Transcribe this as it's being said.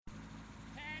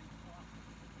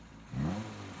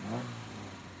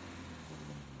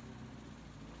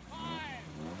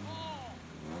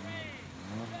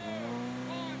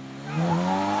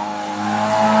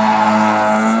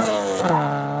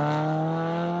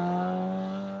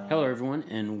everyone,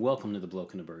 and welcome to the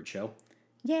Bloke and the Bird Show.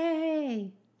 Yay!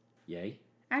 Yay?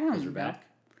 I don't know. Because we're back.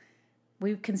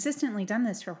 We've consistently done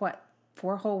this for what,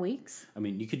 4 whole weeks? I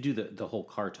mean, you could do the whole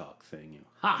car talk thing.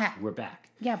 We're back.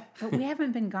 Yeah, but we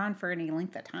haven't been gone for any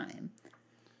length of time.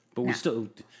 But we still,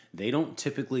 they don't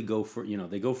typically go for,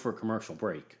 they go for a commercial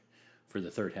break for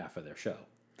the third half of their show.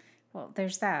 Well,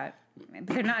 there's that.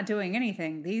 They're not doing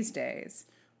anything these days.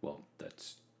 Well,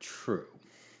 that's true.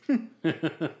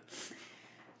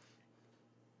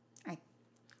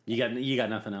 You got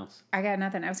nothing else? I got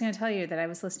nothing. I was going to tell you that I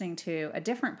was listening to a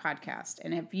different podcast.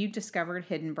 And have you discovered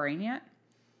Hidden Brain yet?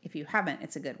 If you haven't,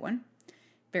 it's a good one.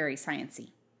 Very sciencey.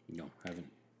 No, I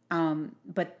haven't.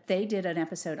 But they did an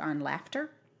episode on laughter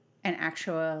and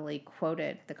actually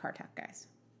quoted the car talk guys.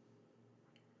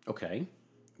 Okay.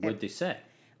 What'd they say?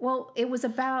 Well, it was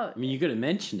about... I mean, you could have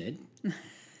mentioned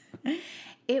it.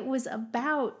 It was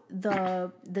about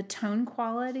the tone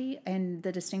quality and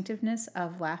the distinctiveness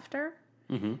of laughter.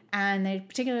 Mm-hmm. And they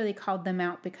particularly called them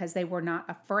out because they were not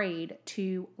afraid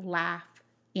to laugh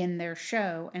in their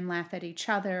show and laugh at each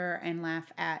other and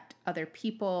laugh at other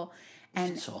people.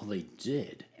 And that's all they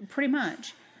did. Pretty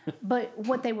much. But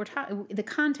what they were the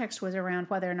context was around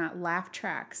whether or not laugh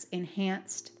tracks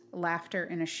enhanced laughter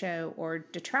in a show or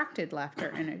detracted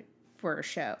laughter for a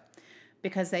show.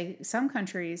 Because some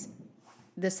countries,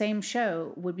 the same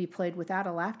show would be played without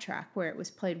a laugh track, where it was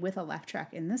played with a laugh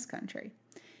track in this country.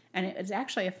 And it was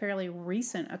actually a fairly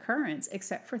recent occurrence,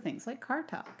 except for things like Car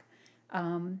Talk,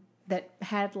 that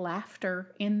had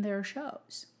laughter in their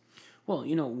shows. Well,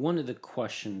 one of the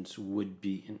questions would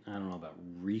be, and I don't know about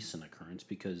recent occurrence,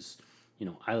 because,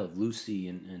 I Love Lucy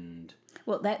and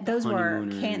well, those were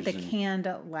canned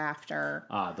laughter.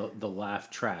 The laugh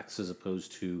tracks as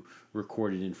opposed to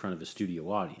recorded in front of a studio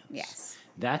audience. Yes.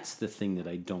 That's the thing that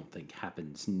I don't think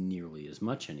happens nearly as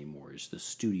much anymore, is the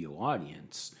studio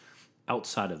audience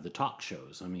outside of the talk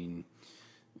shows. I mean,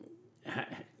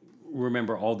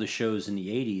 remember all the shows in the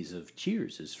 80s of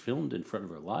Cheers is filmed in front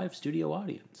of a live studio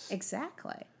audience.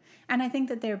 Exactly. And I think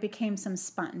that there became some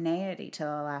spontaneity to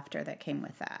the laughter that came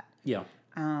with that. Yeah.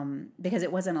 Because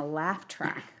it wasn't a laugh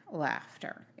track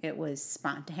laughter. It was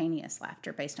spontaneous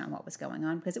laughter based on what was going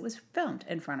on because it was filmed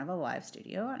in front of a live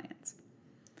studio audience.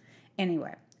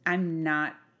 Anyway, I'm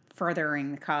not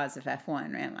furthering the cause of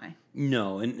F1, am I?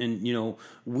 No, and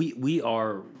we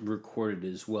are recorded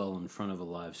as well in front of a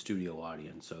live studio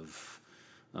audience of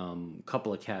a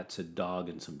couple of cats, a dog,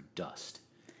 and some dust.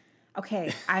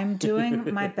 Okay, I'm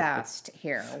doing my best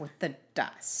here with the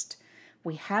dust.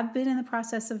 We have been in the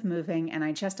process of moving, and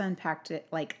I just unpacked it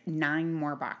like 9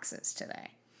 more boxes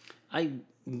today.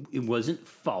 It wasn't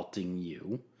faulting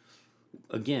you.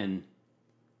 Again,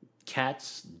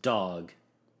 cat's dog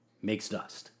makes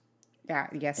dust. Yeah,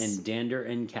 yes. And dander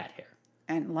and cat hair.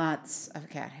 And lots of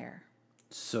cat hair.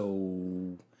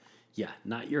 So, yeah,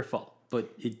 not your fault,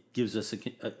 but it gives us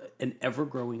an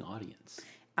ever-growing audience.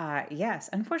 Yes.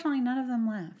 Unfortunately, none of them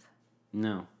laugh.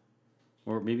 No.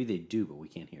 Or maybe they do, but we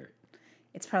can't hear it.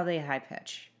 It's probably a high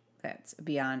pitch that's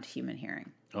beyond human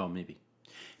hearing. Oh, maybe.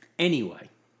 Anyway.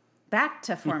 Back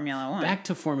to Formula One. Back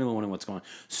to Formula One and what's going on.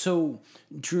 So,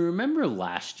 do you remember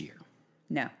last year?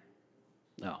 No.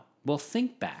 Oh. Well,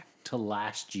 think back to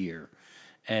last year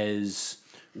as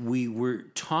we were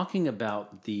talking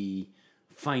about the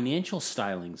financial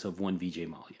stylings of one Vijay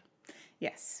Mallya.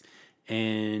 Yes.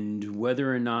 And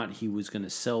whether or not he was going to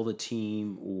sell the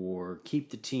team or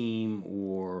keep the team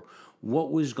or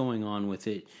what was going on with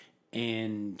it.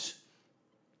 And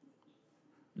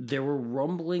there were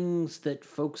rumblings that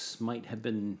folks might have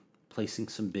been placing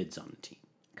some bids on the team.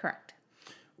 Correct.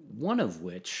 One of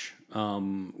which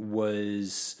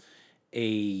was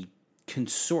a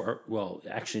well,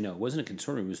 actually, no, it wasn't a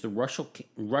consortium. It was the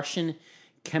Russian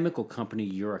chemical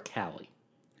company Uralkali.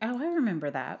 Oh, I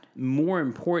remember that. More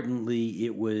importantly,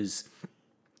 it was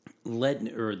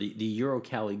led, or the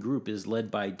Uralkali group is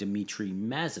led by Dmitry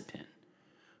Mazepin,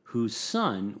 whose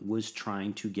son was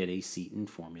trying to get a seat in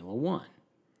Formula One.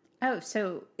 Oh,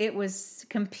 so it was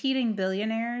competing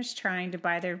billionaires trying to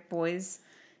buy their boys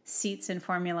seats in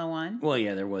Formula One? Well,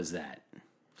 yeah, there was that.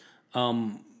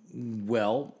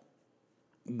 Well,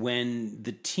 when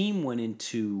the team went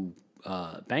into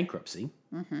bankruptcy,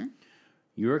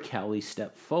 Uralkali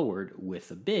stepped forward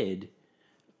with a bid,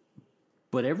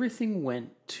 but everything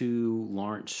went to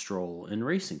Lawrence Stroll and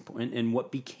Racing Point, and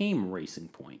what became Racing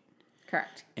Point.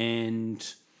 Correct. And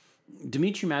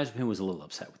Dmitry Mazepin was a little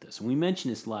upset with this. And we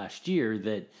mentioned this last year,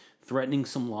 that threatening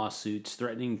some lawsuits,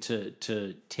 threatening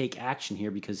to take action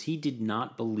here because he did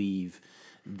not believe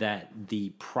that the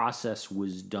process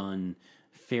was done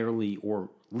fairly or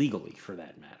legally, for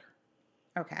that matter.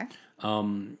 Okay.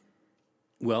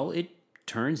 Well, it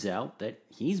turns out that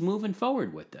he's moving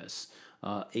forward with this.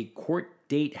 A court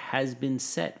date has been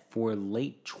set for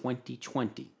late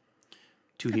 2020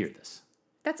 to hear this.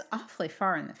 That's awfully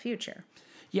far in the future.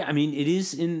 Yeah, I mean, it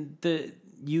is in the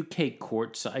UK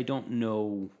courts. I don't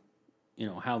know,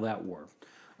 how that worked.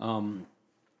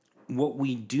 What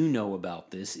we do know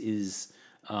about this is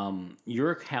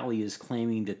Uralkali is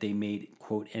claiming that they made,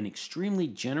 quote, an extremely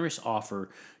generous offer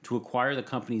to acquire the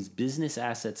company's business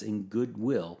assets and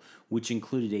goodwill, which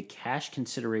included a cash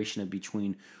consideration of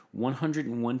between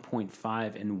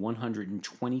 101.5 and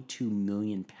 122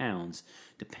 million pounds,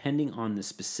 depending on the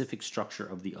specific structure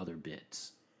of the other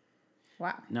bids.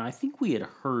 Wow. Now, I think we had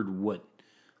heard what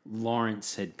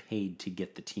Lawrence had paid to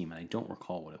get the team, and I don't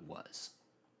recall what it was.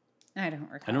 I don't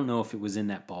recall. I don't know if it was in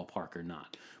that ballpark or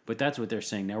not, but that's what they're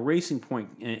saying. Now, Racing Point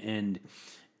and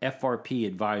FRP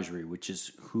Advisory, which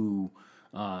is who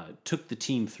took the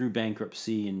team through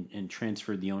bankruptcy and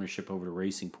transferred the ownership over to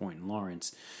Racing Point and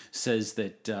Lawrence, says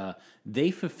that they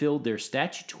fulfilled their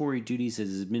statutory duties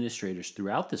as administrators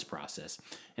throughout this process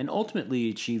and ultimately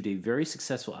achieved a very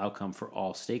successful outcome for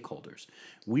all stakeholders.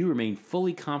 We remain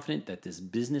fully confident that this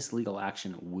business legal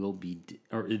action will be,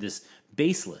 or this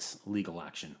baseless legal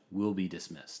action will be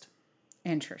dismissed.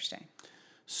 Interesting.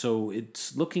 So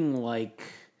it's looking like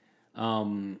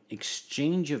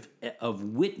exchange of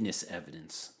witness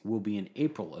evidence will be in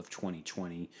April of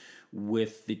 2020,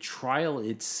 with the trial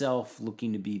itself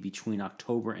looking to be between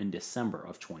October and December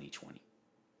of 2020.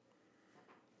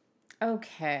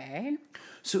 Okay.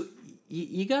 So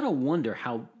you got to wonder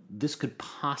how this could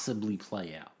possibly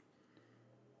play out.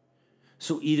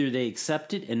 So either they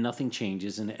accept it and nothing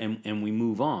changes and we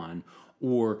move on,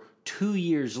 or 2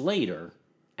 years later,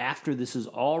 after this is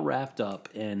all wrapped up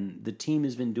and the team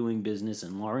has been doing business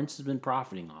and Lawrence has been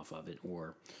profiting off of it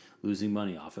or losing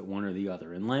money off it, one or the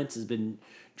other. And Lance has been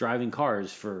driving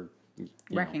cars for...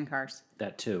 Wrecking cars.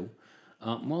 That too.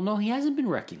 Well, no, he hasn't been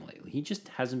wrecking lately. He just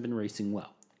hasn't been racing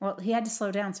well. Well, he had to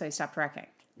slow down, so he stopped wrecking.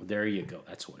 Well, there you go.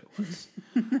 That's what it was.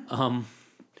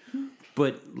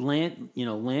 But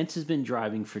Lance has been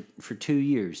driving for 2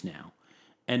 years now,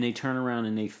 and they turn around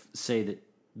and they say that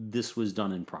this was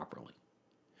done improperly.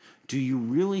 Do you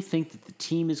really think that the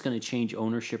team is going to change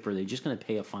ownership, or are they just going to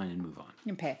pay a fine and move on? You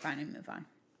can pay a fine and move on.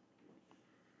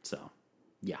 So,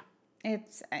 yeah.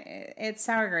 It's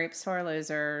sour grapes, sore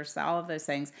losers, all of those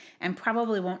things, and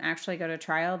probably won't actually go to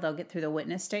trial. They'll get through the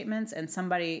witness statements, and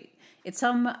it's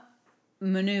some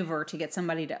maneuver to get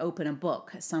somebody to open a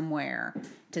book somewhere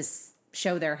to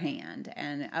show their hand,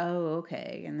 and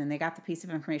okay, and then they got the piece of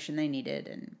information they needed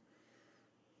and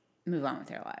move on with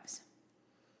their lives.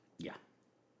 Yeah.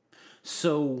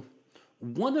 So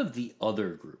one of the other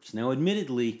groups, now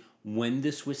admittedly, when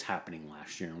this was happening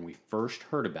last year and we first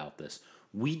heard about this,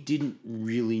 we didn't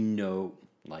really know,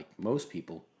 like most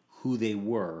people, who they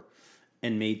were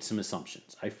and made some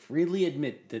assumptions. I freely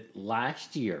admit that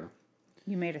last year...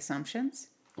 You made assumptions?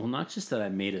 Well, not just that I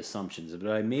made assumptions,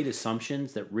 but I made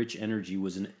assumptions that Rich Energy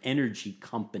was an energy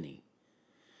company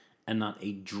and not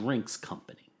a drinks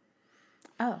company.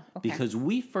 Oh, okay. Because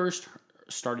we first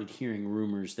started hearing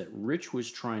rumors that Rich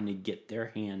was trying to get their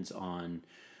hands on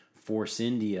Force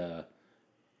India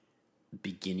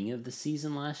beginning of the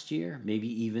season last year, maybe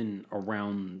even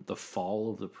around the fall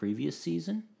of the previous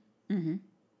season. Mm-hmm.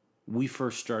 We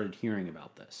first started hearing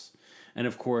about this. And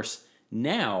of course,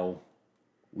 now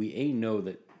we know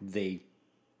that they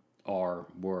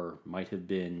might have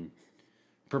been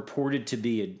purported to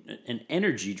be an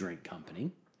energy drink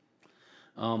company.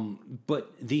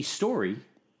 But the story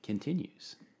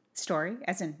continues. Story,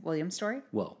 as in William's story?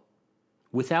 Well,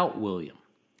 without William.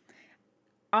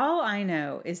 All I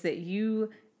know is that you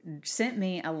sent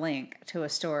me a link to a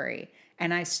story,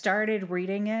 and I started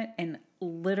reading it, and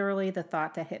literally the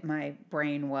thought that hit my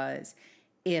brain was,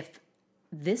 if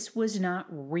this was not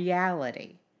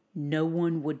reality, no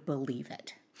one would believe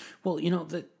it. Well,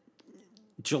 the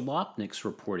Jalopnik's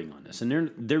reporting on this,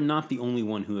 and they're not the only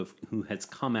one who has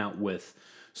come out with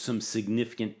some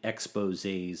significant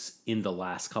exposés in the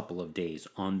last couple of days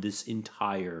on this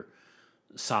entire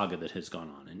saga that has gone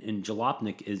on. And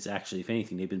Jalopnik is actually, if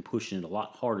anything, they've been pushing it a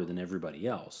lot harder than everybody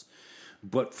else.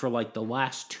 But for like the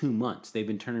last 2 months, they've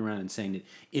been turning around and saying that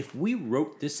if we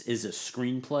wrote this as a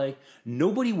screenplay,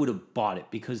 nobody would have bought it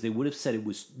because they would have said it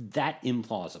was that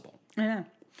implausible. I know.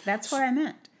 That's what I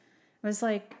meant. It was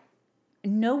like,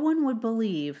 no one would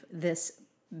believe this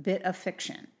bit of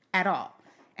fiction at all.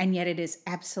 And yet it is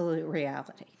absolute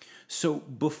reality. So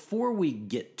before we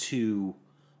get to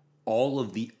all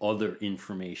of the other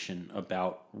information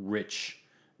about Rich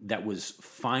that was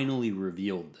finally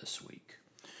revealed this week,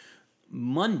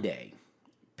 Monday,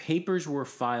 papers were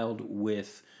filed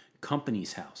with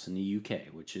Companies House in the UK,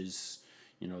 which is,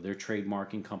 their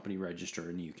trademark and company register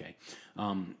in the UK.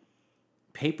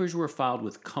 Papers were filed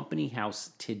with Company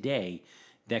House today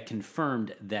that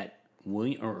confirmed that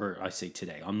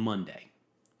on Monday,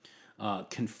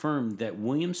 confirmed that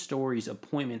William Story's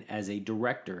appointment as a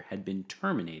director had been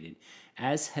terminated,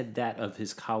 as had that of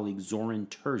his colleague Zoran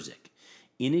Terzic.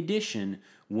 In addition,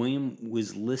 William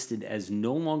was listed as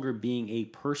no longer being a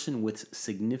person with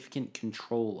significant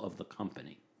control of the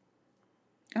company.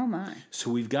 Oh, my. So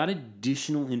we've got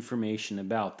additional information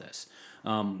about this.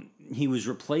 He was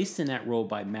replaced in that role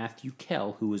by Matthew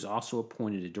Kell, who was also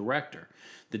appointed a director.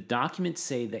 The documents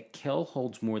say that Kell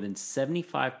holds more than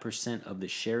 75% of the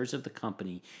shares of the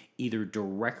company, either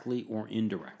directly or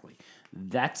indirectly.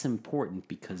 That's important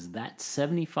because that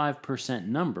 75%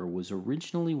 number was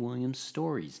originally William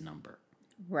Story's number.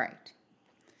 Right.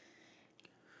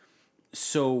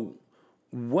 So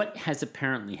what has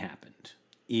apparently happened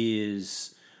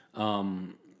is,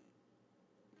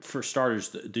 for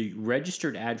starters, the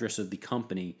registered address of the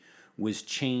company was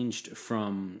changed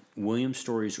from William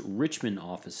Story's Richmond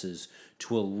offices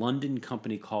to a London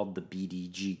company called the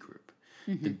BDG Group.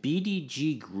 Mm-hmm. The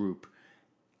BDG Group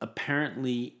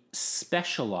apparently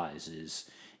specializes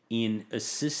in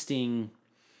assisting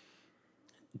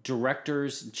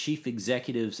directors, chief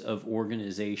executives of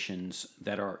organizations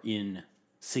that are in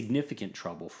significant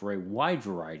trouble for a wide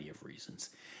variety of reasons,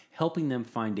 helping them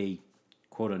find a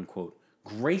quote-unquote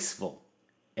graceful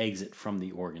exit from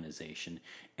the organization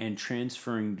and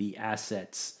transferring the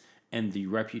assets and the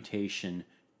reputation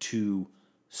to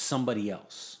somebody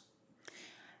else.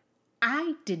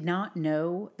 I did not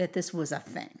know that this was a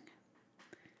thing.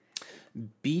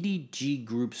 BDG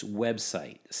Group's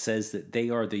website says that they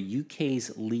are the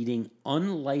UK's leading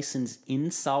unlicensed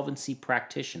insolvency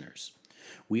practitioners.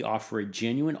 We offer a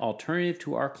genuine alternative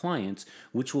to our clients,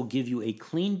 which will give you a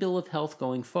clean bill of health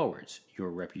going forwards. Your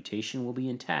reputation will be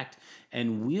intact,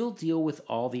 and we'll deal with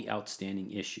all the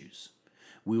outstanding issues.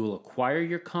 We will acquire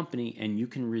your company, and you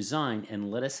can resign and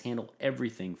let us handle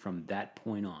everything from that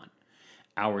point on.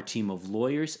 Our team of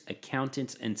lawyers,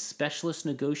 accountants, and specialist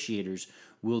negotiators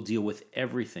will deal with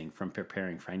everything from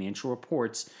preparing financial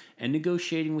reports and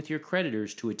negotiating with your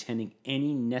creditors to attending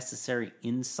any necessary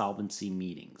insolvency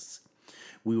meetings.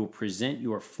 We will present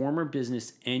your former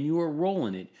business and your role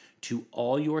in it to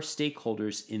all your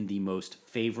stakeholders in the most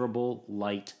favorable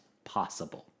light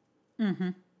possible. Mm-hmm.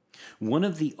 One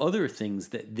of the other things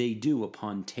that they do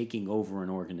upon taking over an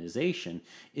organization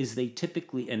is they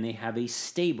have a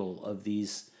stable of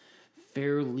these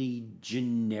fairly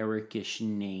generic-ish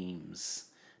names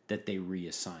that they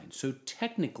reassign. So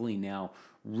technically now,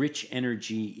 Rich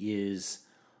Energy is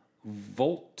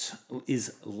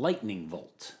Lightning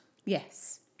Volt.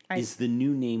 Yes. Is the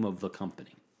new name of the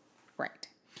company. Right.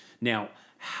 Now,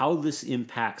 how this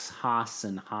impacts Haas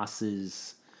and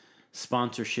Haas's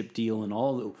sponsorship deal and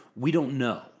all, we don't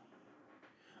know.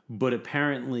 But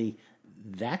apparently,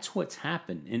 that's what's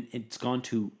happened. And it's gone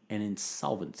to an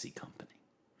insolvency company.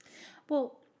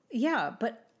 Well, yeah,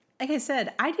 but like I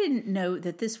said, I didn't know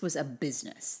that this was a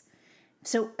business.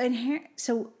 So at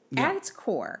its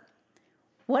core,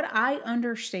 what I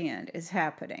understand is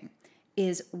happening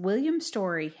is William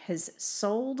Story has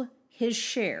sold his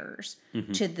shares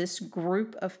to this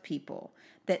group of people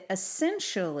that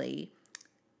essentially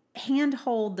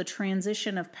handhold the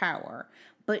transition of power,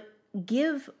 but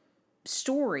give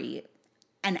Story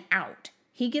an out.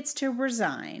 He gets to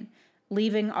resign,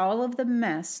 leaving all of the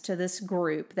mess to this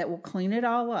group that will clean it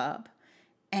all up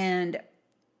and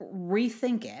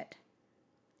rethink it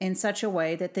in such a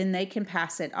way that then they can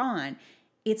pass it on.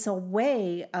 It's a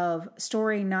way of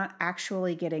Story not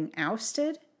actually getting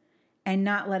ousted and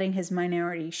not letting his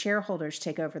minority shareholders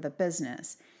take over the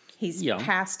business. He's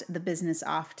passed the business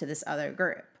off to this other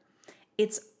group.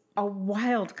 It's a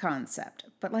wild concept,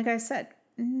 but like I said,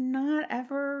 not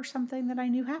ever something that I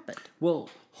knew happened. Well,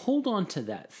 hold on to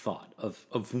that thought of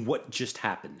what just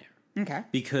happened there. Okay.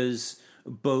 Because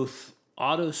both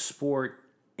Autosport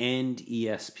and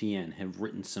ESPN have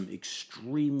written some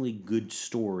extremely good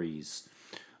stories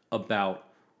about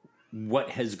what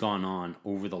has gone on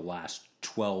over the last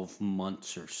 12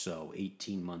 months or so,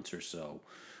 18 months or so,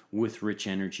 with Rich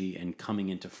Energy and coming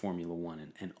into Formula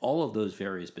One and all of those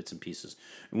various bits and pieces.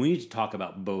 And we need to talk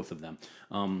about both of them.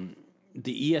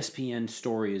 The ESPN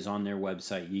story is on their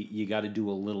website. You got to do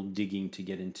a little digging to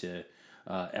get into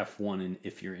F1 and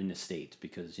if you're in the States,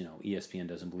 because ESPN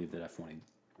doesn't believe that F1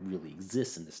 really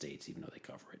exists in the States, even though they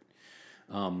cover it.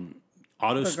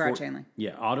 Autosport,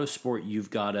 Autosport. You've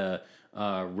got to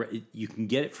you can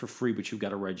get it for free, but you've got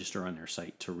to register on their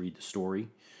site to read the story.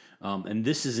 And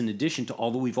this is in addition to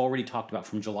all that we've already talked about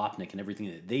from Jalopnik and everything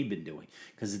that they've been doing,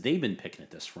 because they've been picking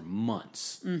at this for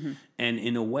months. Mm-hmm. And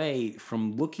in a way,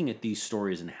 from looking at these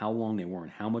stories and how long they were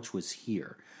and how much was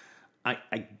here,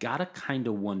 I gotta kind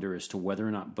of wonder as to whether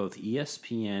or not both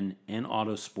ESPN and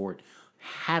Autosport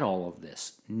had all of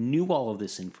this, knew all of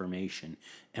this information,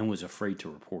 and was afraid to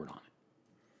report on it.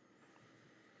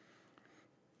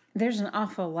 There's an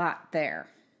awful lot there.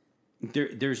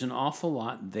 There's an awful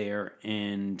lot there,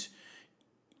 and,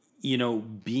 you know,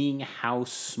 being how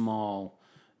small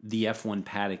the F1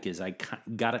 paddock is, I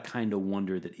gotta kind of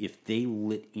wonder that if they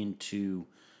lit into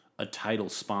a title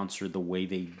sponsor the way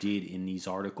they did in these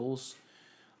articles,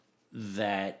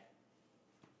 that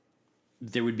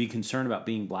there would be concern about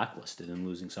being blacklisted and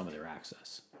losing some of their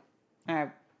access. I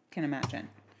can imagine.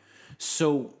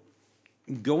 So,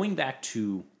 going back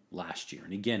to last year,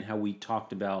 and again, how we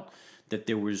talked about that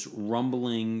there was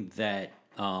rumbling that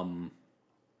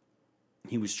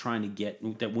he was trying to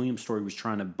get, that William Story was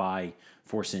trying to buy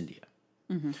Force India.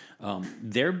 Mm-hmm.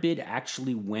 Their bid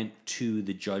actually went to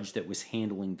the judge that was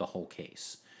handling the whole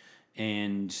case.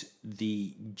 And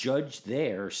the judge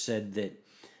there said that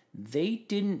they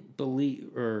didn't believe,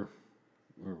 or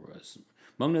was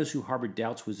among those who harbored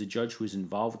doubts was a judge who was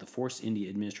involved with the Force India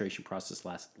administration process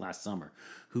last summer,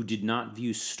 who did not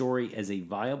view Story as a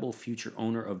viable future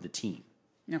owner of the team.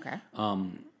 Okay.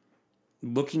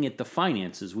 Looking at the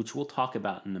finances, which we'll talk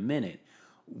about in a minute,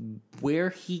 where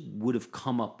he would have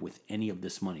come up with any of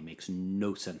this money makes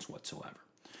no sense whatsoever.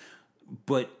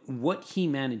 But what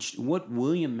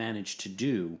William managed to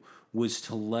do was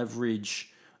to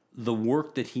leverage the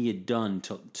work that he had done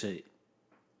to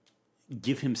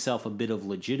give himself a bit of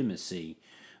legitimacy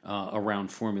around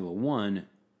Formula One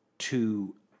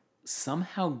to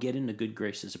somehow get in the good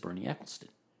graces of Bernie Ecclestone.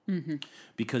 Mm-hmm.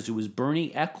 Because it was Bernie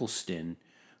Ecclestone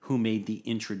who made the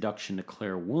introduction to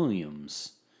Claire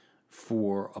Williams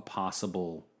for a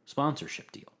possible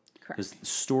sponsorship deal. Because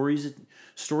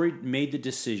Story made the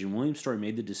decision, William Story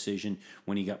made the decision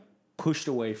when he got pushed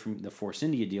away from the Force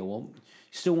India deal. Well,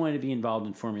 he still wanted to be involved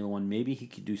in Formula One. Maybe he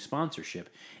could do sponsorship.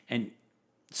 And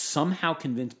somehow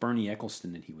convinced Bernie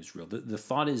Ecclestone that he was real. The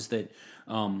thought is that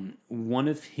one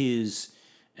of his,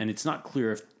 and it's not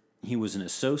clear if he was an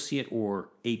associate or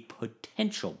a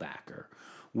potential backer,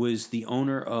 was the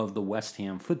owner of the West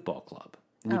Ham Football Club,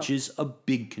 which is a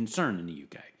big concern in the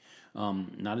UK.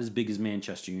 Not as big as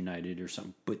Manchester United or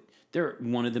something, but they're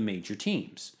one of the major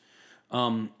teams.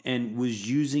 And was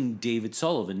using David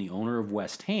Sullivan, the owner of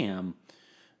West Ham,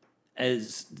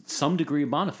 as some degree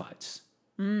of bona fides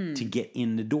to get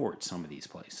in the door at some of these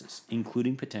places,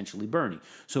 including potentially Bernie.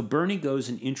 So Bernie goes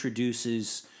and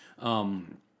introduces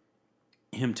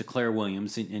him to Claire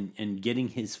Williams and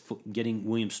getting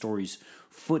William Story's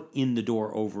foot in the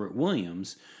door over at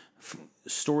Williams.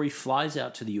 Story flies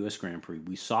out to the U.S. Grand Prix.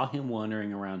 We saw him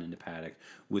wandering around in the paddock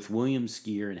with Williams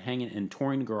gear and hanging and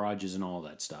touring garages and all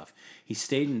that stuff. He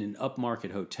stayed in an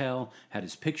upmarket hotel, had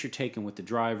his picture taken with the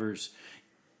drivers.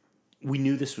 We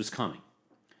knew this was coming,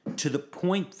 to the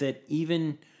point that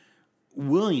even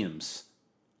Williams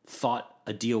thought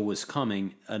a deal was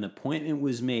coming. An appointment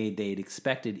was made. They had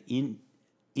expected in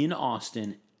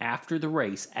Austin after the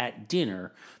race at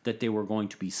dinner that they were going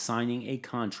to be signing a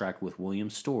contract with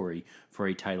William Story for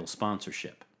a title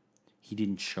sponsorship. He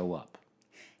didn't show up.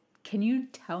 Can you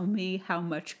tell me how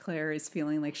much Claire is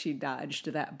feeling like she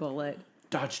dodged that bullet?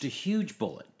 Dodged a huge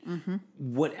bullet. Mm-hmm.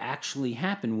 What actually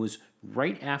happened was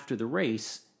right after the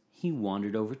race, he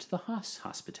wandered over to the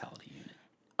hospitality unit.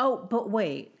 Oh, but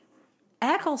wait.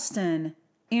 Ecclestone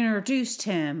introduced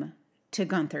him to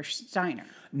Gunther Steiner.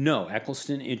 No,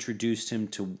 Ecclestone introduced him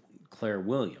to Claire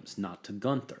Williams, not to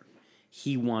Gunther.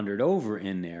 He wandered over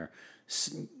in there,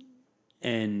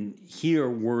 and here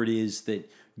word is that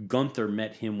Gunther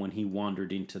met him when he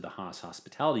wandered into the Haas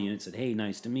hospitality unit, said, "Hey,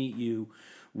 nice to meet you,"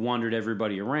 wandered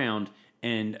everybody around,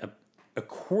 and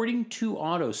according to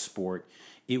Autosport,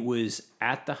 it was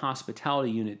at the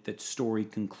hospitality unit that Story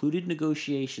concluded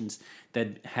negotiations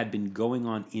that had been going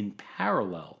on in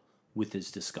parallel with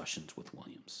his discussions with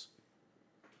Williams.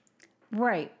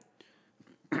 Right.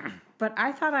 But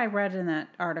I thought I read in that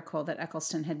article that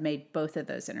Ecclestone had made both of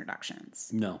those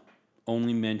introductions. No.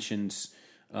 Only mentions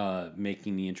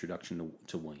making the introduction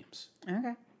to Williams.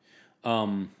 Okay.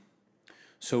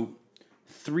 So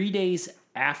 3 days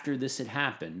after this had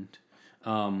happened,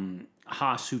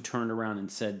 Haas, who turned around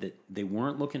and said that they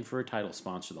weren't looking for a title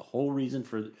sponsor, the whole reason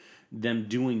for them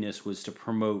doing this was to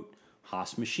promote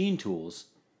Haas Machine Tools,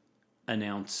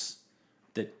 announce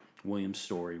that Williams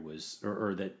Story was,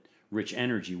 or that Rich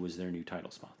Energy was their new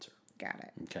title sponsor. Got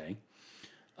it. Okay.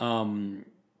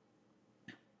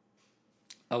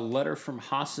 A letter from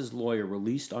Haas's lawyer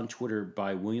released on Twitter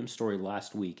by William Story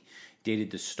last week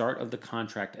dated the start of the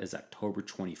contract as October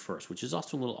 21st, which is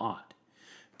also a little odd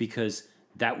because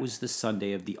that was the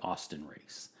Sunday of the Austin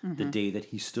race, the day that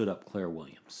he stood up Claire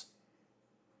Williams.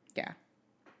 Yeah.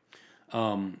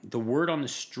 The word on the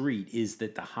street is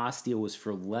that the Haas deal was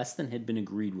for less than had been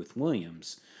agreed with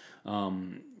Williams.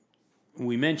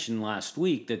 We mentioned last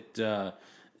week that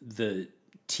the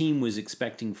team was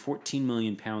expecting £14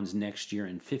 million next year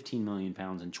and £15 million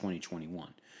in 2021.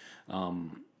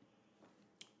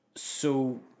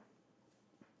 So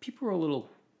people were a little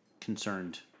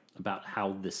concerned about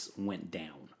how this went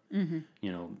down.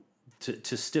 You know,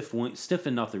 to stiff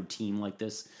another team like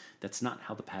this, that's not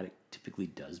how the paddock typically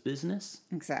does business.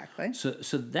 Exactly.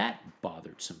 So that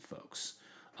bothered some folks.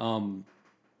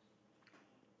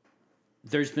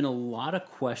 There's been a lot of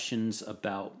questions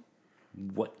about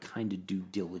what kind of due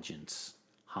diligence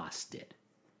Haas did.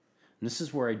 And this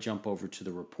is where I jump over to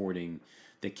the reporting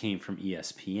that came from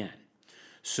ESPN.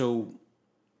 So,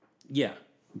 yeah,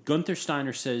 Gunther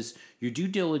Steiner says, your due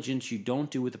diligence you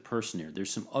don't do with a person here.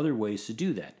 There's some other ways to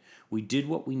do that. We did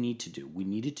what we need to do. We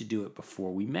needed to do it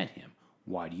before we met him.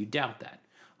 Why do you doubt that?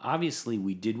 Obviously,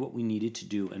 we did what we needed to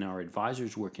do, and our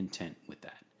advisors were content with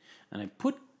that. And I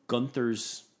put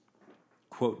Gunther's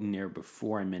quote in there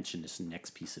before I mentioned this next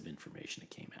piece of information that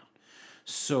came out.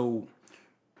 So,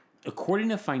 according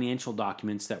to financial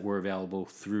documents that were available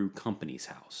through Companies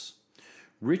House,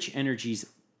 Rich Energy's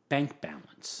bank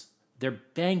balance, their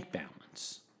bank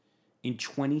balance in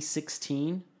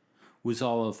 2016 was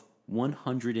all of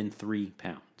 £103.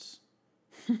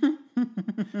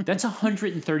 That's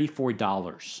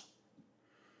 $134.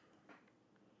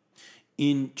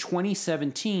 In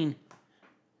 2017,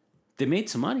 they made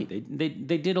some money. They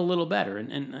did a little better.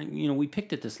 And you know, we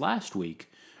picked at this last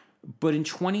week. But in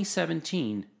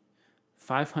 2017,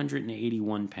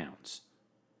 £581,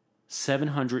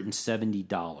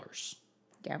 $770.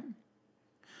 Yep.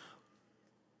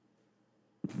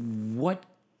 What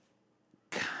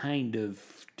kind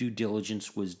of due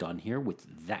diligence was done here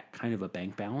with that kind of a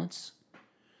bank balance?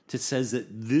 That says that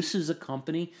this is a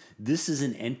company, this is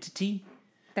an entity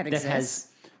that exists. Has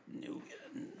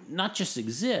not just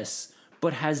exists,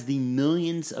 but has the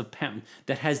millions of pounds,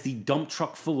 that has the dump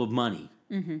truck full of money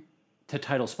to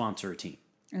title sponsor a team.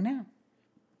 I know.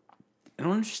 I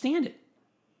don't understand it.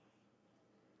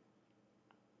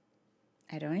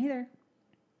 I don't either.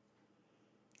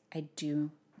 I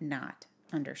do not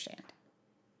understand.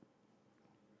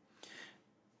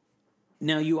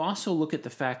 Now, you also look at the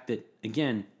fact that,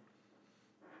 again,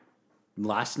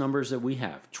 last numbers that we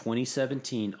have,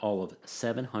 2017, all of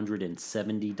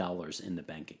 $770 in the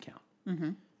bank account.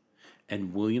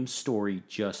 And William Story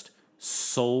just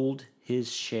sold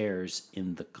his shares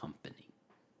in the company.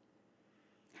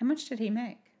 How much did he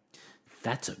make?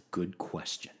 That's a good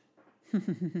question.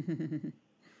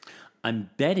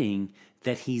 I'm betting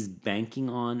that he's banking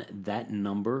on that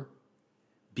number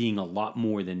being a lot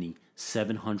more than the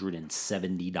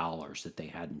 $770 that they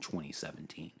had in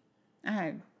 2017.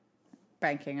 I'm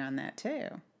banking on that too.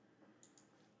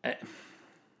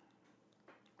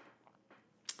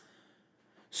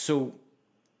 So,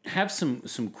 have some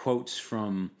quotes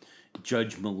from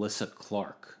Judge Melissa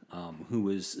Clark, who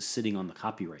was sitting on the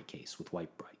copyright case with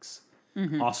White Bikes.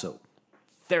 Also,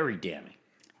 very damning.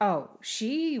 Oh,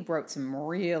 she wrote some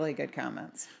really good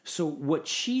comments. So what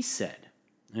she said,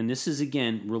 and this is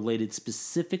again related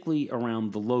specifically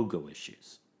around the logo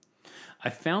issues. I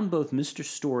found both Mr.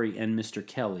 Story and Mr.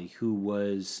 Kelly, who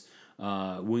was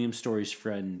William Story's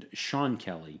friend Sean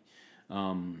Kelly.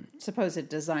 Supposed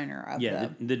designer of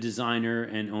the designer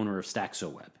and owner of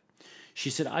StaxoWeb. She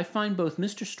said, I find both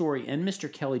Mr. Story and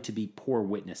Mr. Kelly to be poor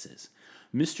witnesses.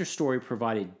 Mr. Story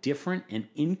provided different and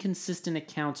inconsistent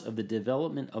accounts of the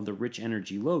development of the Rich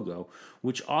Energy logo,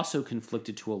 which also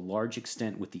conflicted to a large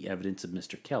extent with the evidence of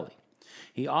Mr. Kelly.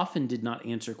 He often did not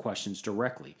answer questions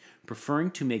directly,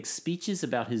 preferring to make speeches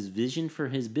about his vision for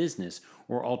his business,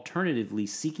 or alternatively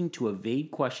seeking to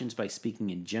evade questions by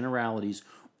speaking in generalities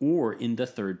or in the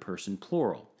third person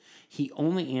plural. He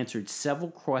only answered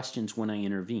several questions when I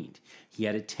intervened. He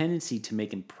had a tendency to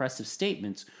make impressive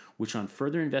statements, which on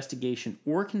further investigation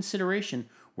or consideration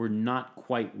were not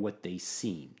quite what they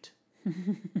seemed.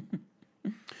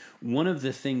 One of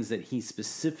the things that he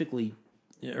specifically,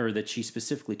 or that she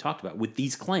specifically talked about with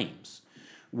these claims,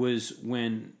 was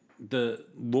when the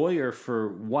lawyer for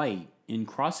White in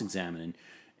cross-examination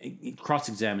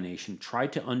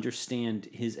tried to understand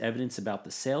his evidence about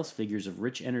the sales figures of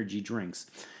Rich Energy drinks,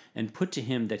 and put to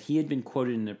him that he had been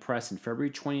quoted in the press in February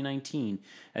 2019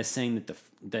 as saying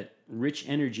that Rich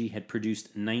Energy had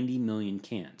produced 90 million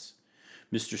cans.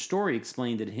 Mr. Story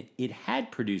explained that it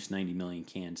had produced 90 million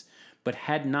cans, but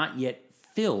had not yet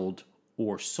filled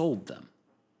or sold them.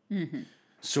 Mm-hmm.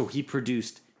 So he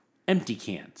produced empty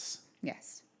cans.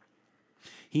 Yes.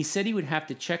 He said he would have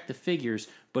to check the figures,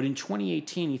 but in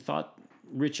 2018 he thought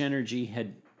Rich Energy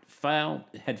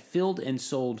had filled and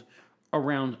sold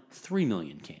around 3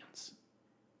 million cans.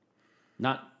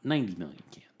 Not 90 million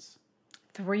cans.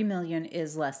 3 million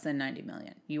is less than 90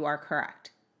 million. You are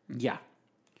correct. Yeah.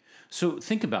 So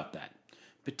think about that.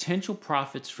 Potential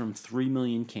profits from 3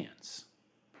 million cans.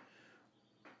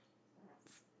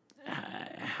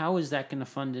 How is that going to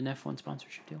fund an F1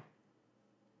 sponsorship deal?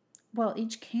 Well,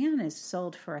 each can is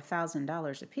sold for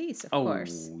 $1,000 a piece, of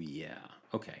course. Oh, yeah.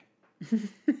 Okay.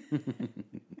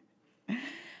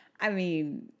 I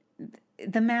mean,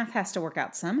 the math has to work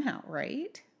out somehow,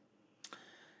 right?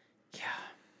 Yeah.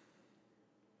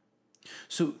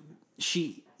 So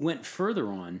she went further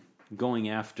on, going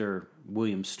after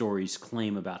William Story's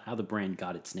claim about how the brand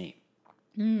got its name.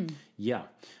 Yeah.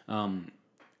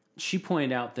 She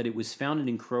pointed out that it was founded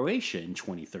in Croatia in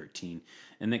 2013,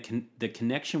 and that the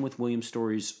connection with William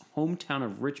Story's hometown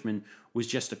of Richmond was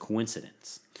just a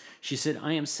coincidence. She said,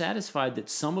 "I am satisfied that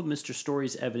some of Mr.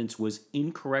 Story's evidence was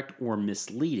incorrect or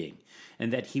misleading,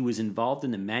 and that he was involved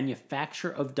in the manufacture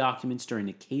of documents during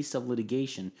a case of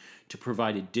litigation to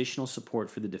provide additional support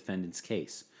for the defendant's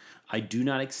case. I do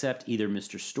not accept either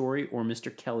Mr. Story or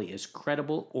Mr. Kelly as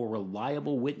credible or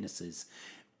reliable witnesses,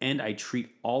 and I treat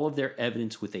all of their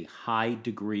evidence with a high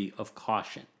degree of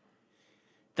caution."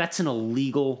 That's an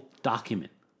illegal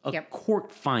document, a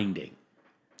court finding.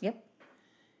 Yep.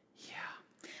 Yeah.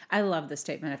 I love the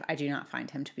statement of, "I do not find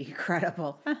him to be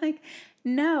credible." I'm like,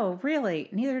 no, really,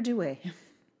 neither do we.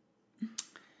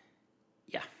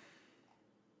 Yeah.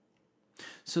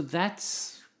 So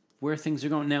that's where things are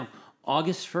going. Now,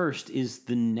 August 1st is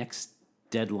the next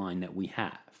deadline that we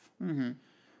have. Mm-hmm.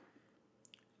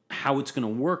 How it's going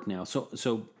to work now.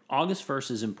 So August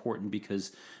 1st is important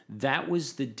because that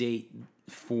was the date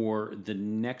for the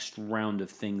next round of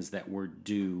things that were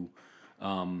due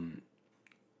from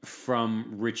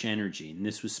Rich Energy. And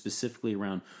this was specifically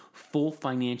around full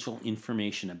financial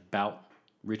information about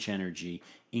Rich Energy,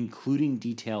 including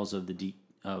details of the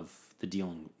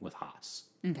dealing with Haas.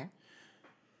 Okay.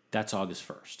 That's August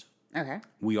 1st. Okay.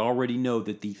 We already know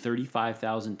that the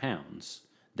 35,000 pounds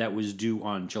that was due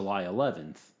on July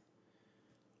 11th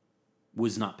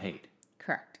was not paid.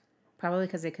 Correct. Probably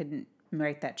because they couldn't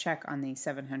write that check on the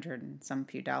 $700 and some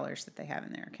few dollars that they have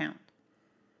in their account.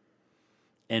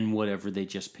 And whatever they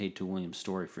just paid to William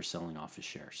Story for selling off his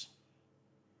shares.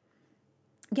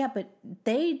 Yeah, but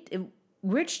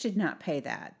Rich did not pay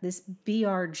that. This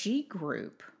BRG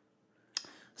group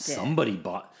did.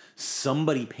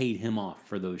 Somebody paid him off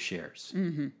for those shares.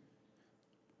 Mm-hmm.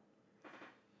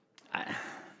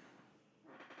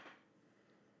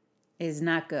 Is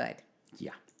not good.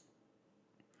 Yeah.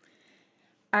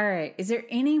 All right. Is there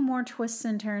any more twists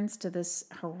and turns to this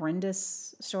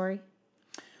horrendous story?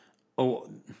 Oh,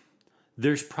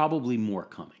 there's probably more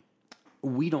coming.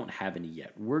 We don't have any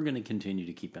yet. We're going to continue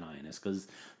to keep an eye on this because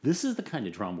this is the kind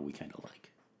of drama we kind of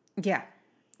like. Yeah,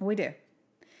 we do.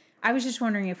 I was just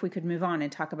wondering if we could move on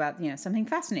and talk about, something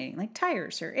fascinating like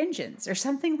tires or engines or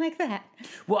something like that.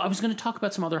 Well, I was going to talk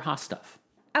about some other Haas stuff.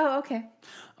 Oh, okay.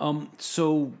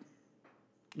 So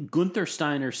Gunther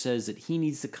Steiner says that he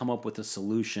needs to come up with a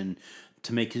solution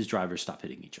to make his drivers stop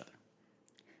hitting each other.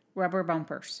 Rubber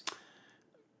bumpers.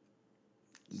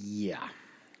 Yeah.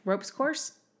 Ropes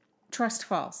course. Trust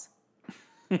falls.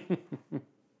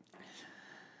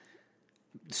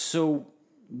 So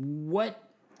what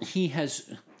he has,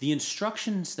 the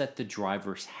instructions that the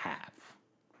drivers have,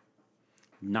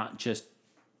 not just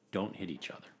don't hit each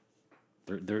other.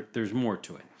 There's more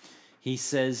to it. He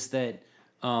says that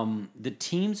the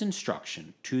team's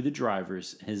instruction to the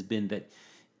drivers has been that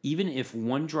even if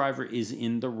one driver is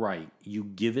in the right, you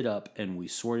give it up and we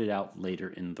sort it out later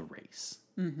in the race.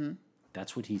 Mm-hmm.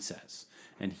 That's what he says.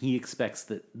 And he expects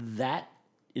that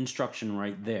instruction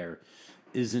right there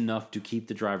is enough to keep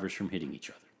the drivers from hitting each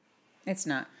other. It's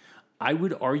not. I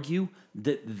would argue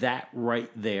that right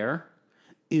there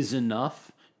is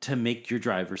enough to make your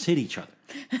drivers hit each other.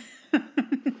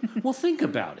 Well, think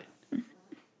about it.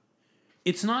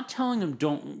 It's not telling them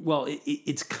don't... Well,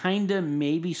 it's kind of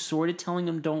maybe sort of telling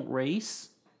them don't race.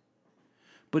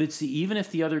 But it's even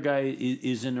if the other guy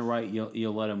is in the right,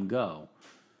 you'll let him go.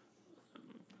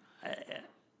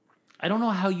 I don't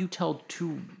know how you tell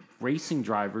two racing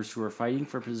drivers who are fighting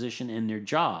for position in their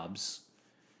jobs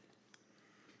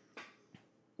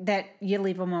that you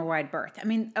leave them a wide berth. I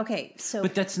mean, okay, so...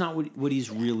 But that's not what he's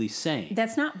really saying.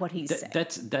 That's not what he's saying.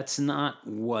 That's not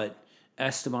what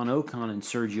Esteban Ocon and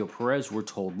Sergio Perez were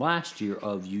told last year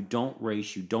of you don't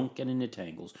race, you don't get into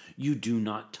tangles, you do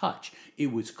not touch.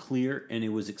 It was clear and it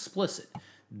was explicit.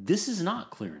 This is not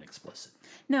clear and explicit.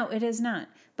 No, it is not.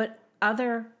 But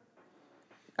other,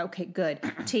 okay, good,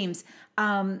 teams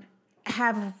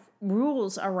have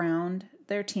rules around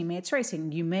their teammates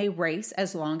racing. You may race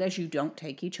as long as you don't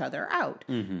take each other out.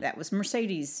 That was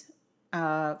Mercedes,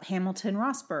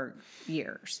 Hamilton-Rosberg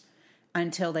years,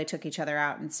 until they took each other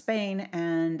out in Spain,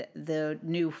 and the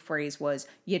new phrase was,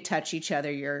 you touch each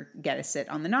other, you're get to sit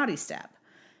on the naughty step.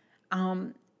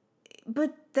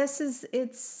 But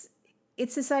it's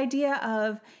this idea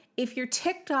of, if you're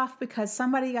ticked off because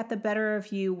somebody got the better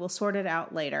of you, we'll sort it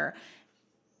out later.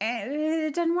 And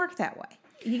it doesn't work that way.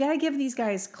 You got to give these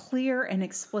guys clear and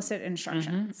explicit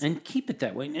instructions. And keep it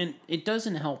that way. And it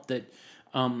doesn't help that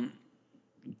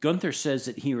Gunther says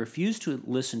that he refused to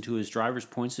listen to his driver's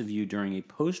points of view during a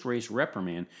post-race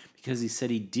reprimand because he said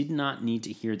he did not need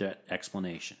to hear that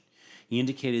explanation. He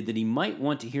indicated that he might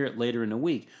want to hear it later in the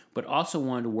week, but also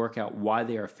wanted to work out why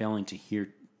they are failing to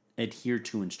adhere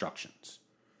to instructions.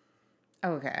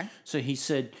 Okay. So he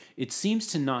said, it seems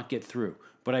to not get through,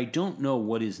 but I don't know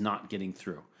what is not getting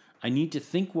through. I need to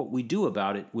think what we do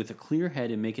about it with a clear head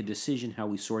and make a decision how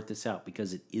we sort this out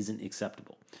because it isn't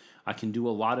acceptable. I can do a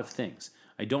lot of things.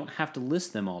 I don't have to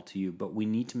list them all to you, but we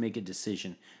need to make a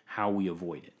decision how we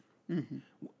avoid it. Mm-hmm.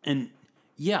 And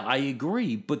yeah, I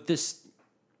agree, but this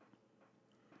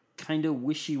kind of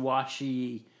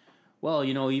wishy-washy, well,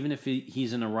 even if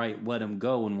he's in the right, let him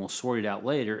go and we'll sort it out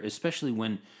later, especially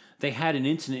when they had an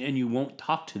incident and you won't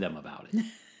talk to them about it.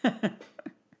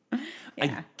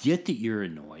 Yeah. I get that you're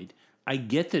annoyed. I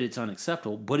get that it's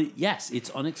unacceptable, but yes, it's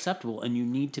unacceptable, and you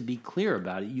need to be clear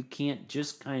about it. You can't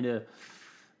just kind of,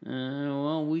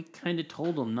 we kind of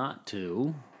told them not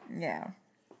to. Yeah.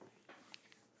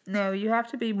 No, you have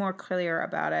to be more clear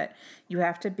about it. You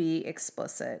have to be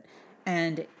explicit.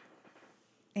 And,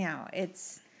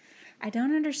 I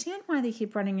don't understand why they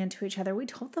keep running into each other. We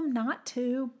told them not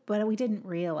to, but we didn't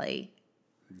really.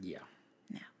 Yeah.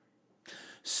 No.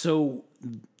 So,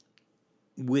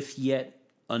 with yet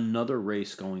another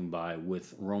race going by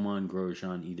with Romain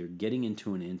Grosjean either getting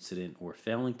into an incident or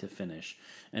failing to finish,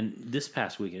 and this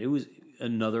past weekend, it was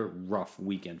another rough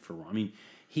weekend for Romain. I mean,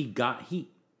 he got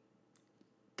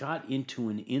into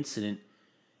an incident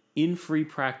in free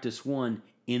practice 1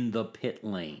 in the pit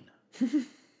lane.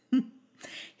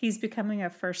 He's becoming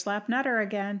a first lap nutter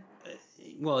again.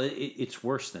 Well, it's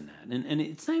worse than that. And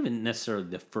it's not even necessarily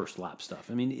the first lap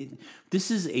stuff. I mean, this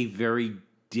is a very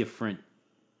different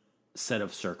set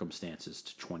of circumstances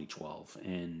to 2012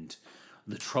 and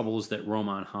the troubles that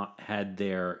Romain had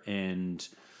there, and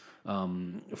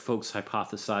folks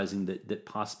hypothesizing that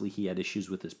possibly he had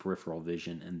issues with his peripheral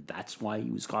vision and that's why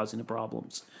he was causing the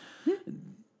problems.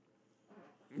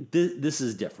 This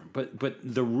is different, but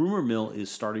the rumor mill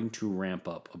is starting to ramp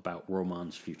up about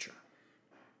Romain's future.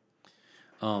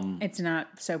 It's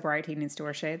not so bright he needs to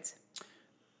wear shades?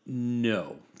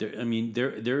 No.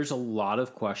 There's a lot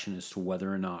of question as to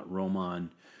whether or not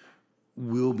Romain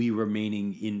will be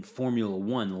remaining in Formula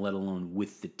One, let alone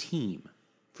with the team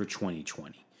for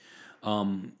 2020.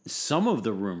 Some of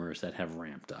the rumors that have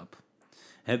ramped up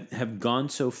have gone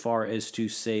so far as to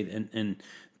say, and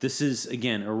this is,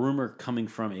 again, a rumor coming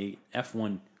from a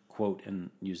F1 quote, and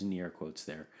using the air quotes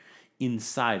there,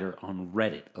 insider on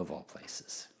Reddit, of all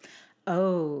places.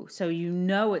 Oh, so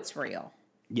it's real.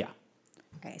 Yeah.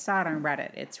 Okay, I saw it on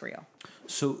Reddit. It's real.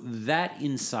 So that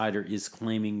insider is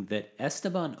claiming that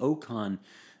Esteban Ocon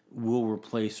will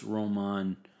replace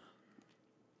Romain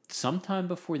sometime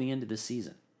before the end of the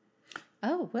season.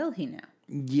 Oh, will he now?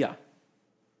 Yeah.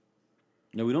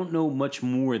 Now, we don't know much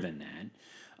more than that,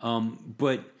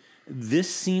 but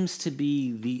this seems to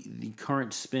be the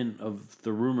current spin of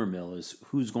the rumor mill is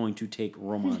who's going to take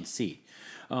Romain's seat.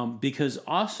 Because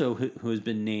also who has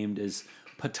been named as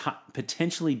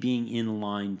potentially being in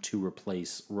line to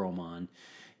replace Romain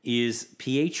is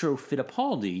Pietro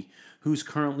Fittipaldi, who's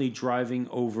currently driving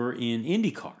over in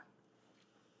IndyCar.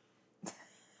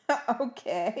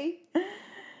 Okay.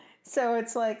 So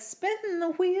it's like spinning the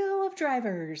wheel of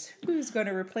drivers. Who's going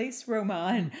to replace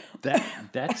Romain?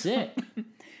 That's it.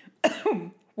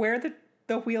 Where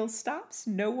the wheel stops,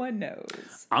 no one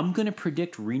knows. I'm going to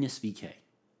predict Rinus VeeKay.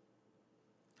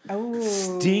 Oh.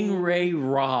 Stingray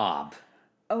Robb.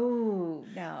 Oh,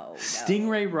 no.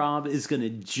 Stingray Robb is going to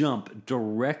jump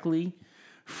directly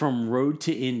from road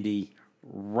to Indy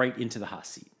right into the hot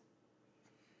seat.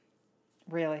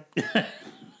 Really?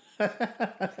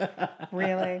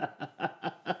 Really?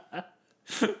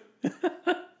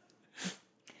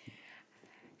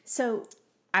 So,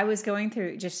 I was going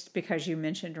through, just because you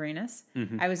mentioned Renus,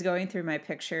 I was going through my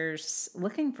pictures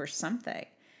looking for something.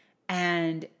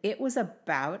 And it was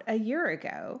about a year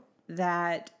ago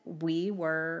that we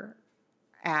were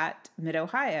at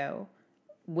Mid-Ohio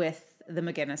with the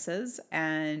McGinnises,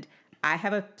 and I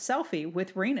have a selfie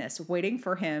with Renus waiting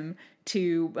for him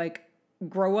to like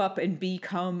grow up and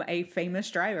become a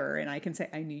famous driver. And I can say,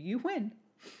 I knew you win.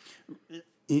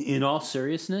 In all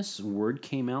seriousness, word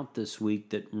came out this week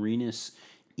that Renus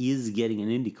is getting an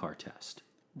IndyCar test.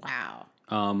 Wow.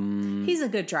 He's a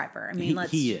good driver. I mean,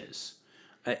 he is.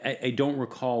 I don't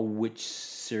recall which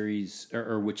series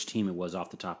or which team it was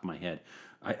off the top of my head.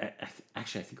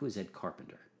 Actually, I think it was Ed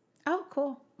Carpenter. Oh,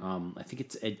 cool. I think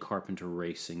it's Ed Carpenter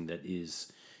Racing that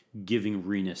is giving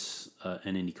Renus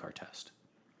an IndyCar test.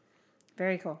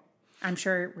 Very cool. I'm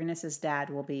sure Renus's dad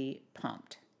will be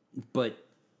pumped. But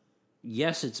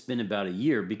yes, it's been about a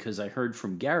year, because I heard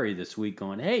from Gary this week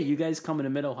going, "Hey, you guys coming to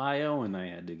Mid-Ohio?" And I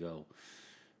had to go,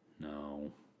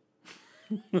 "No."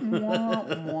 Wah,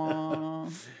 wah.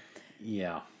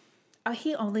 Yeah.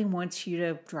 He only wants you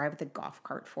to drive the golf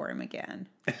cart for him again.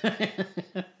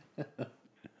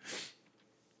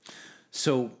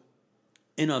 So,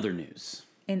 in other news,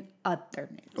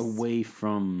 away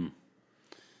from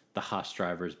the Haas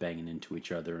drivers banging into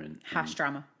each other and Haas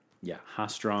drama. Yeah,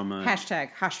 Haas drama.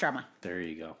 Hashtag Haas drama. There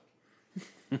you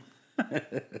go.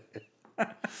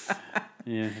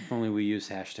 Yeah, if only we use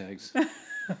hashtags.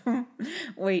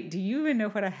 Wait, do you even know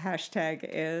what a hashtag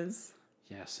is?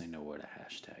 Yes, I know what a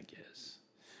hashtag is.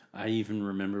 I even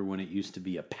remember when it used to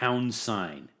be a pound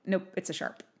sign. Nope, it's a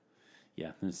sharp.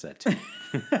 Yeah, that's that too.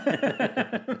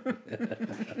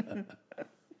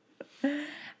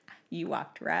 You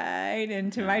walked right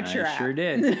into my trap. I sure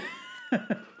did.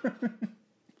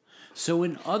 So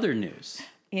in other news.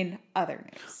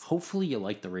 Hopefully you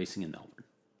like the racing in Melbourne.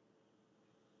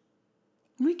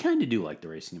 We kind of do like the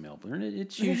racing in Melbourne.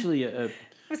 It's usually a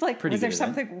was there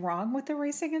something wrong with the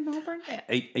racing in Melbourne?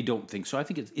 I don't think so. I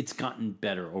think it's gotten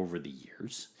better over the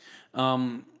years.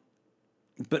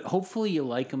 But hopefully you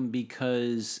like them,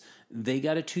 because they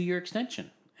got a 2-year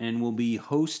extension and will be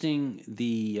hosting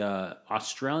the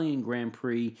Australian Grand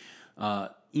Prix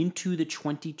into the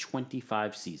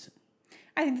 2025 season.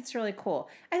 I think that's really cool.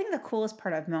 I think the coolest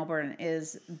part of Melbourne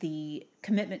is the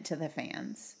commitment to the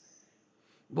fans.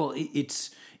 Well,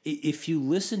 it's if you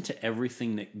listen to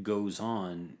everything that goes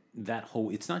on,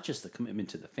 it's not just the commitment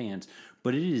to the fans,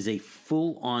 but it is a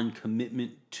full-on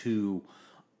commitment to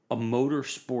a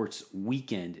motorsports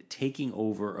weekend taking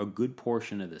over a good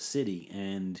portion of the city.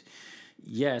 And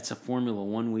yeah, it's a Formula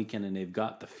One weekend, and they've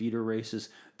got the feeder races.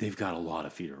 They've got a lot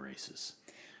of feeder races.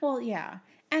 Well, yeah.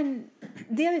 And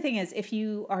the other thing is, if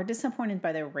you are disappointed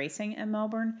by the racing in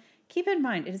Melbourne, keep in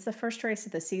mind, it is the first race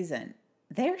of the season.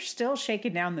 They're still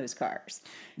shaking down those cars.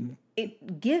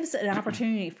 It gives an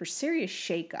opportunity for serious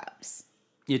shakeups.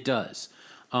 It does.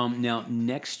 Now,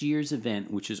 next year's event,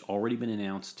 which has already been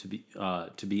announced to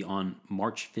be on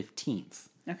March 15th,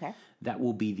 okay, that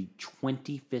will be the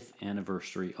 25th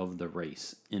anniversary of the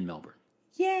race in Melbourne.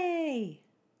 Yay!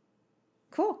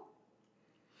 Cool.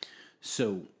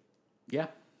 So, yeah.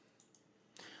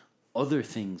 Other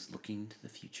things looking to the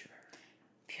future.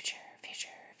 Future.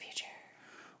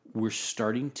 We're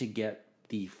starting to get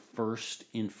the first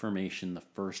information, the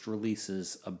first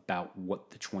releases about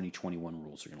what the 2021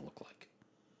 rules are going to look like.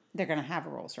 They're going to have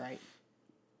rules, right?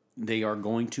 They are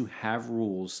going to have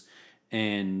rules,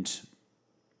 and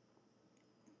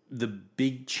the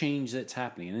big change that's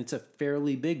happening, and it's a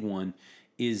fairly big one,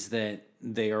 is that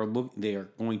they are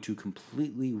going to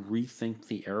completely rethink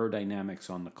the aerodynamics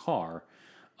on the car,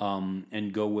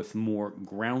 and go with more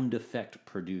ground effect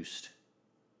produced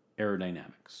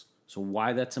aerodynamics. So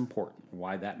why that's important,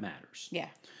 why that matters. Yeah.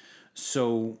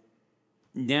 So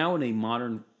now in a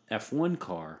modern F1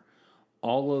 car,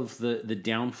 all of the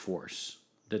downforce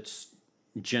that's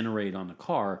generated on the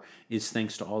car is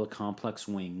thanks to all the complex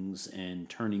wings and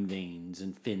turning vanes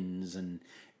and fins and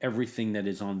everything that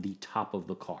is on the top of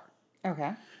the car.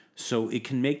 Okay. So it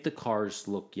can make the cars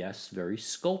look, yes, very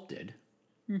sculpted.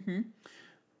 Mm-hmm.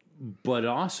 But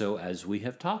also, as we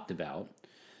have talked about,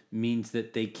 means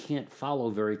that they can't follow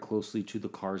very closely to the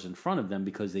cars in front of them,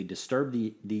 because they disturb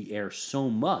the air so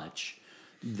much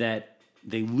that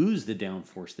they lose the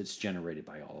downforce that's generated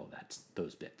by all of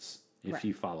those bits if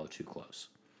you follow too close.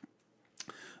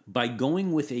 By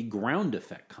going with a ground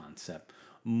effect concept,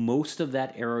 most of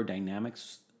that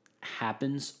aerodynamics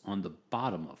happens on the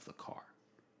bottom of the car.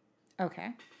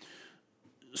 Okay.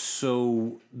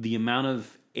 So the amount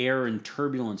of air and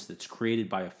turbulence that's created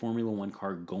by a Formula One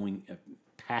car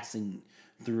passing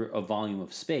through a volume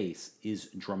of space is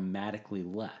dramatically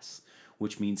less,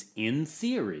 which means, in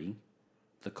theory,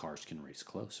 the cars can race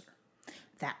closer.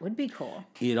 That would be cool.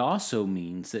 It also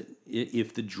means that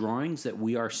if the drawings that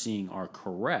we are seeing are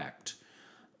correct,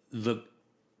 the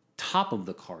top of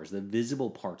the cars, the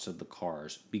visible parts of the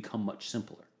cars, become much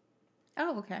simpler.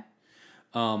 Oh, okay.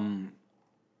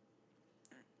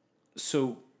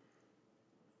 So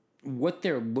what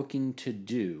they're looking to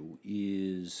do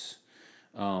is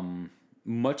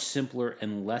much simpler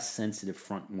and less sensitive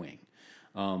front wing.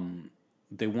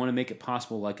 They want to make it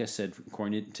possible, like I said,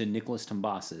 according to Nicholas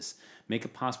Tombasis, make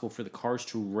it possible for the cars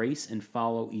to race and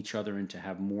follow each other and to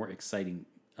have more exciting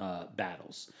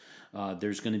battles.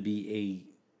 There's going to be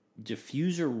a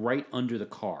diffuser right under the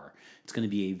car. It's going to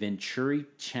be a Venturi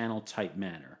channel type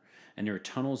manner. And there are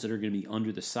tunnels that are going to be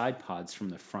under the side pods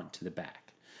from the front to the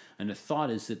back. And the thought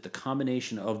is that the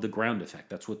combination of the ground effect,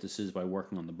 that's what this is by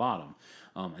working on the bottom.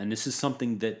 And this is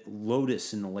something that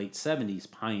Lotus in the late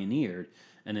 70s pioneered,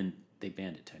 and then they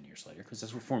banned it 10 years later because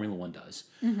that's what Formula One does.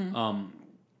 Mm-hmm.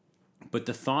 But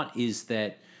the thought is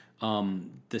that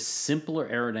the simpler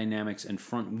aerodynamics and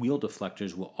front wheel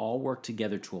deflectors will all work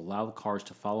together to allow the cars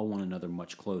to follow one another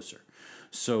much closer.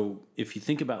 So if you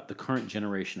think about the current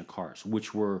generation of cars,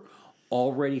 which were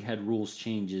already had rules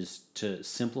changes to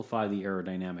simplify the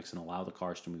aerodynamics and allow the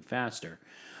cars to move faster,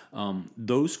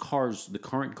 those cars, the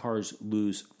current cars,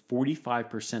 lose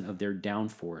 45% of their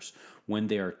downforce when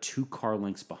they are 2 car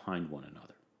lengths behind one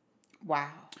another. Wow.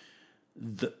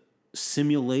 The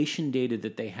simulation data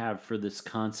that they have for this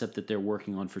concept that they're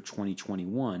working on for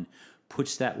 2021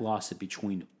 puts that loss at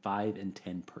between 5 and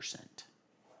 10%.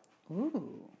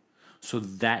 Ooh. So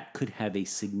that could have a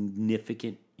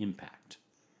significant impact.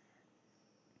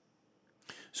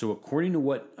 So according to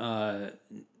what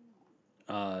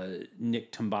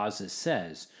Nick Tombazis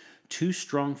says, two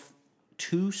strong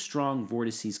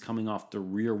vortices coming off the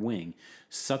rear wing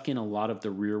suck in a lot of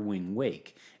the rear wing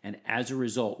wake, and as a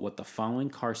result, what the following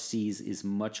car sees is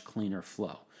much cleaner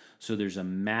flow. So there's a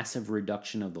massive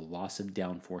reduction of the loss of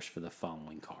downforce for the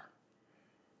following car.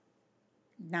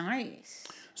 Nice.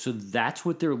 So that's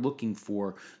what they're looking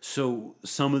for. So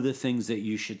some of the things that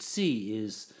you should see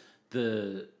is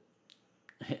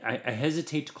I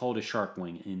hesitate to call it a shark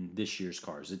wing in this year's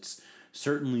cars. It's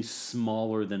certainly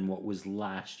smaller than what was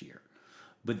last year,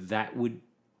 but that would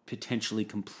potentially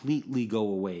completely go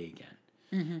away again.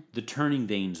 Mm-hmm. The turning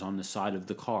vanes on the side of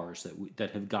the cars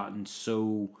that have gotten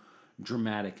so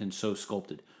dramatic and so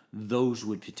sculpted, those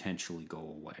would potentially go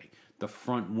away. The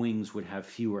front wings would have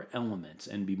fewer elements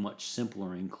and be much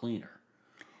simpler and cleaner.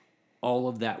 All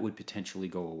of that would potentially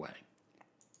go away.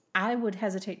 I would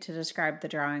hesitate to describe the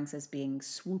drawings as being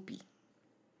swoopy.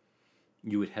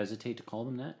 You would hesitate to call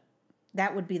them that?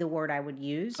 That would be the word I would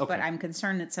use, okay. But I'm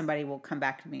concerned that somebody will come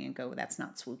back to me and go, that's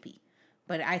not swoopy.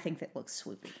 But I think that looks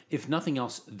swoopy. If nothing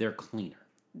else, they're cleaner.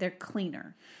 They're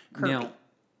cleaner. Curvy.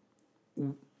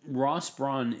 Now, Ross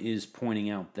Braun is pointing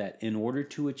out that in order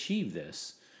to achieve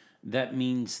this, that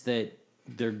means that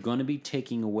they're going to be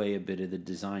taking away a bit of the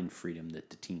design freedom that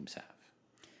the teams have.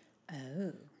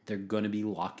 Oh. They're going to be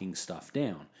locking stuff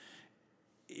down.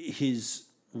 His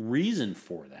reason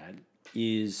for that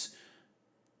is,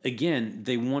 again,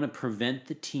 they want to prevent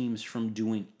the teams from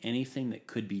doing anything that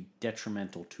could be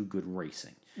detrimental to good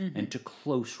racing and to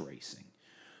close racing.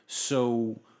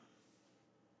 So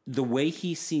the way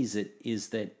he sees it is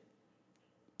that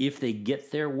if they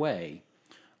get their way,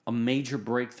 a major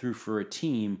breakthrough for a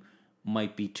team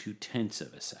might be 0.2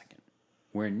 of a second,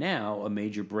 where now a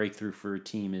major breakthrough for a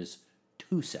team is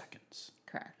 2 seconds.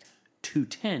 Correct.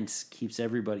 0.2 keeps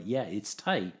everybody, it's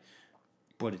tight,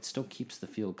 but it still keeps the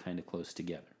field kind of close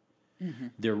together. Mm-hmm.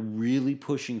 They're really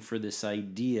pushing for this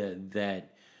idea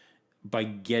that by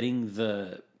getting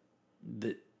the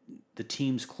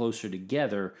teams closer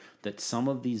together, that some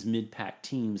of these mid-pack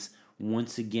teams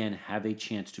once again have a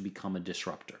chance to become a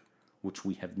disruptor, which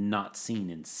we have not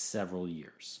seen in several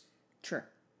years. Sure.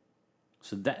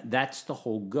 So that's the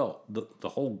whole goal. The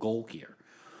whole goal here.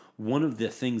 One of the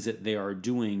things that they are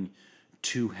doing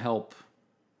to help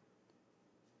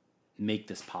make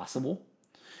this possible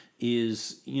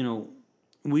is,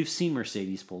 we've seen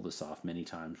Mercedes pull this off many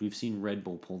times. We've seen Red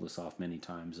Bull pull this off many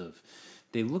times.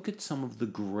 They look at some of the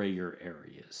grayer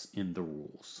areas in the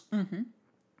rules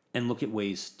and look at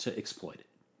ways to exploit it.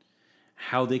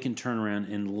 How they can turn around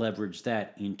and leverage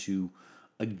that into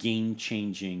a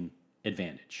game-changing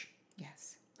advantage.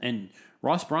 Yes. And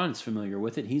Ross Braun is familiar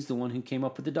with it. He's the one who came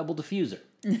up with the double diffuser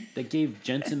that gave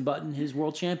Jenson Button his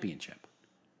world championship.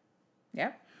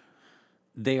 Yep.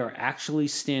 They are actually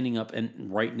standing up,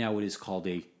 and right now it is called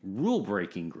a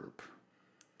rule-breaking group,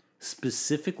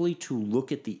 specifically to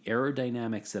look at the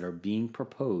aerodynamics that are being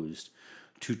proposed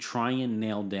to try and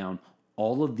nail down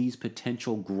all of these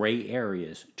potential gray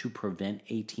areas to prevent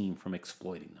a team from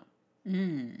exploiting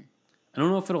them. I don't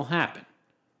know if it'll happen,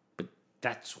 but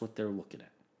that's what they're looking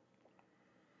at.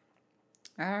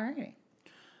 All right.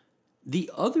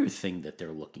 The other thing that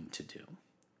they're looking to do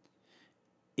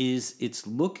is it's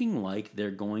looking like they're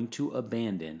going to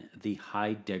abandon the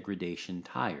high degradation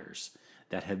tires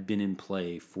that have been in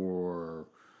play for,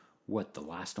 the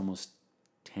last almost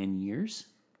 10 years?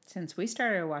 Since we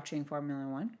started watching Formula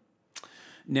One.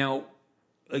 Now,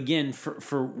 again,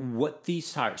 for what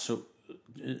these tires, so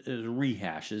a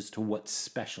rehash as to what's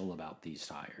special about these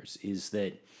tires is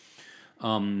that,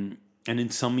 and in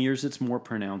some years it's more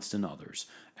pronounced than others.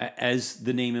 As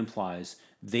the name implies,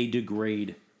 they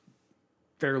degrade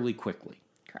fairly quickly.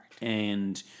 Correct.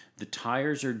 And the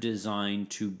tires are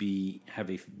designed to have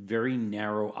a very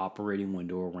narrow operating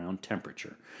window around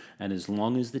temperature. And as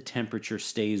long as the temperature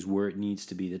stays where it needs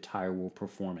to be, the tire will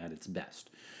perform at its best.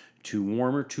 Too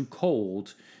warm or too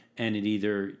cold, and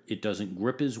it doesn't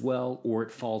grip as well, or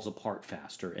it falls apart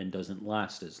faster and doesn't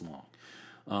last as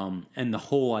long. And the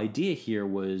whole idea here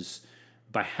was,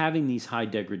 by having these high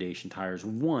degradation tires,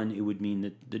 one, it would mean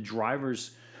that the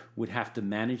drivers would have to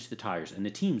manage the tires, and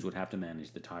the teams would have to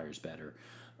manage the tires better,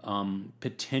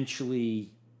 potentially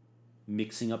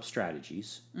mixing up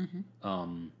strategies,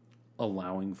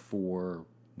 allowing for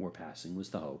more passing was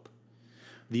the hope.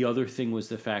 The other thing was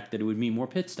the fact that it would mean more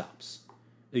pit stops.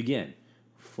 Again,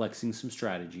 flexing some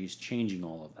strategies, changing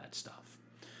all of that stuff.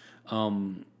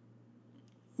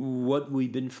 What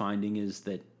we've been finding is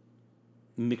that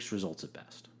mixed results at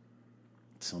best.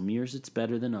 Some years it's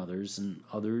better than others, and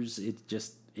others it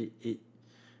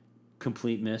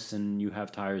complete miss, and you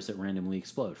have tires that randomly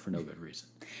explode for no good reason.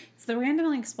 It's the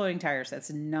randomly exploding tires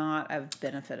that's not a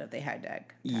benefit of the high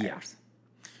deg tires. Yeah.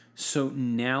 So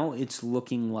now it's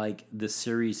looking like the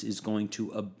series is going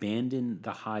to abandon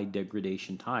the high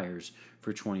degradation tires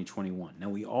for 2021. Now,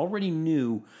 we already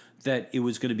knew that it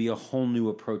was going to be a whole new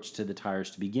approach to the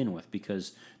tires to begin with,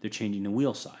 because they're changing the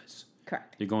wheel size.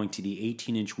 Correct. They're going to the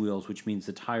 18-inch wheels, which means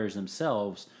the tires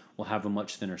themselves will have a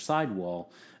much thinner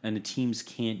sidewall, and the teams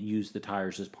can't use the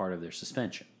tires as part of their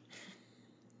suspension.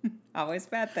 Always a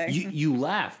bad thing. You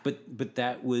laugh, but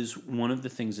that was one of the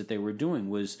things that they were doing,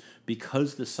 was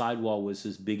because the sidewall was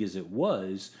as big as it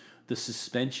was, the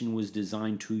suspension was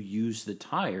designed to use the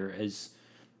tire as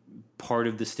part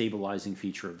of the stabilizing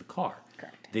feature of the car.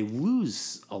 Correct. They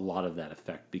lose a lot of that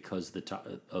effect because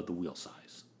of the wheel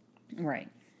size. Right.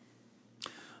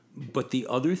 But the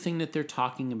other thing that they're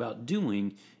talking about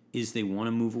doing is they want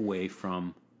to move away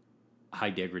from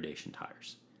high degradation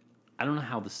tires. I don't know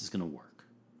how this is going to work.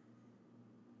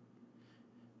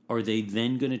 Are they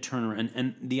then going to turn around?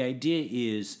 And the idea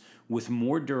is, with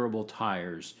more durable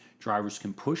tires, drivers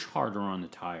can push harder on the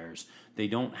tires. They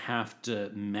don't have to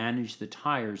manage the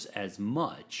tires as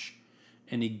much.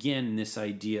 And again, this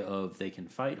idea of they can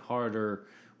fight harder,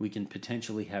 we can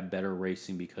potentially have better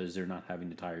racing because they're not having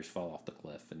the tires fall off the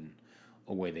cliff and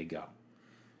away they go.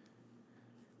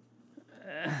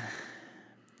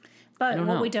 But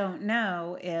what we don't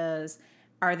know is,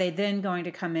 are they then going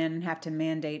to come in and have to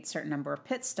mandate a certain number of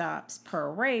pit stops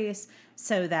per race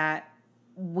so that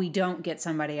we don't get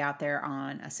somebody out there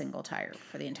on a single tire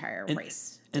for the entire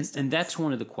race? And that's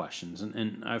one of the questions.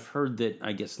 And I've heard that,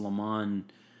 I guess, Le Mans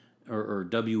or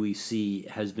WEC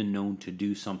has been known to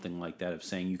do something like that, of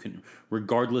saying you can,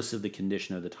 regardless of the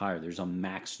condition of the tire, there's a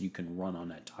max you can run on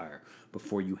that tire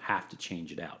before you have to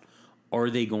change it out. Are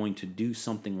they going to do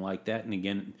something like that? And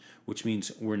again, which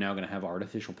means we're now going to have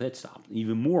artificial pit stops,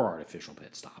 even more artificial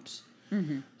pit stops.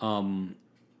 Mm-hmm.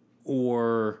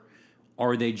 Or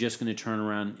are they just going to turn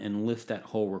around and lift that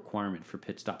whole requirement for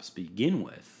pit stops to begin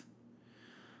with?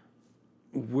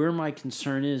 Where my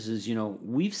concern is,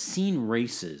 we've seen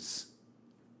races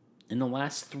in the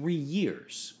last 3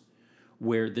 years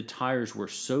where the tires were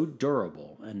so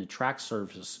durable and the track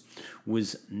surface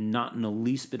was not in the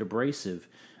least bit abrasive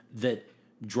that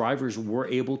drivers were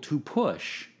able to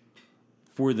push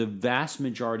for the vast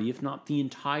majority, if not the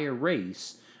entire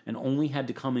race, and only had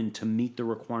to come in to meet the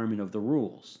requirement of the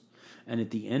rules. And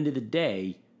at the end of the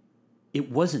day, it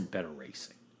wasn't better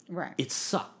racing. Right. It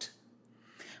sucked.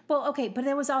 Well, okay, but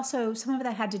there was also, some of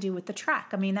that had to do with the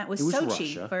track. I mean, that was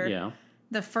Sochi Russia, for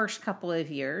the first couple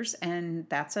of years, and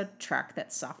that's a track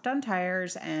that's soft on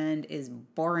tires and is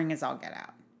boring as all get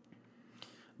out.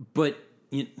 But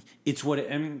it's what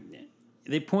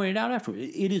they pointed out afterward.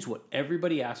 It is what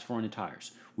everybody asked for in the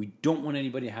tires. We don't want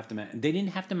anybody to have to manage. They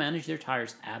didn't have to manage their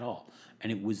tires at all,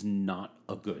 and it was not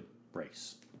a good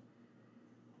race.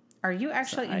 Are you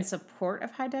actually in support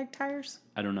of high deg tires?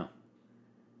 I don't know.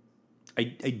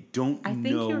 I don't know. I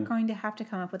think you're going to have to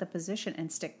come up with a position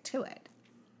and stick to it.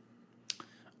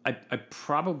 I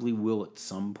probably will at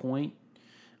some point.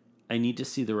 I need to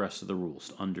see the rest of the rules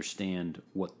to understand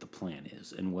what the plan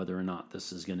is and whether or not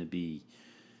this is going to be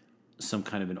some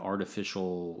kind of an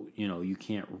artificial, you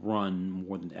can't run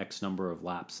more than X number of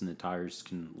laps and the tires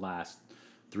can last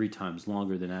 3 times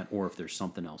longer than that, or if there's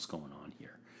something else going on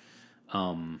here.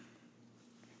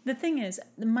 The thing is,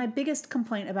 my biggest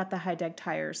complaint about the high deck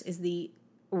tires is the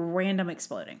random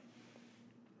exploding.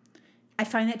 I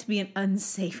find that to be an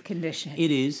unsafe condition.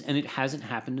 It is, and it hasn't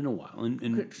happened in a while.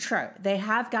 And True. They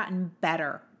have gotten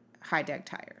better high deck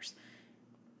tires.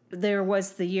 There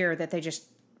was the year that they just,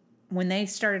 when they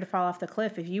started to fall off the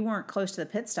cliff, if you weren't close to the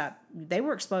pit stop, they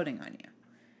were exploding on you.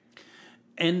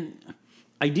 And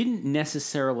I didn't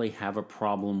necessarily have a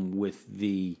problem with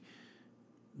the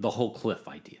whole cliff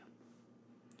idea.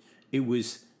 It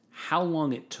was how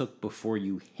long it took before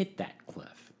you hit that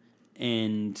cliff.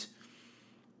 And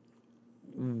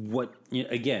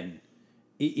again,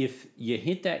 if you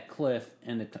hit that cliff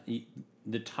and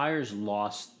the tires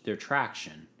lost their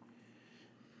traction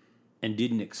and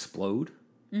didn't explode,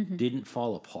 didn't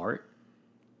fall apart,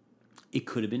 it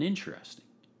could have been interesting.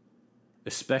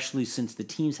 Especially since the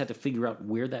teams had to figure out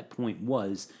where that point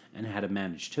was and how to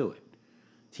manage to it.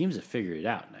 Teams have figured it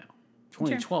out now.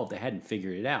 2012, They hadn't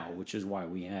figured it out, which is why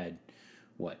we had,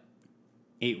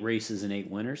 8 races and 8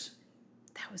 winners?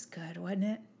 That was good, wasn't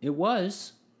it? It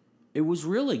was. It was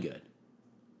really good.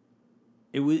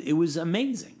 It was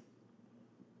amazing.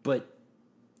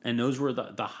 And those were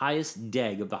the highest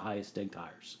deg of the highest deg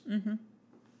tires. Mm-hmm.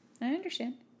 I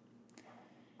understand.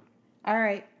 All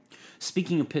right.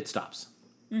 Speaking of pit stops,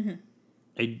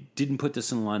 I didn't put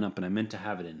this in the lineup, and I meant to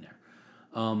have it in there.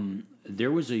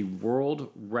 There was a world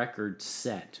record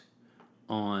set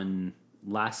on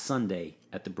last Sunday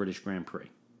at the British Grand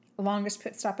Prix. Longest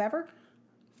pit stop ever?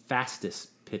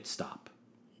 Fastest pit stop.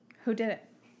 Who did it?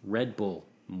 Red Bull,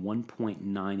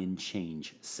 1.9 and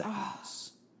change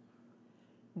seconds.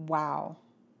 Oh. Wow.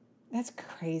 That's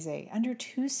crazy. Under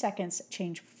 2 seconds,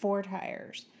 change 4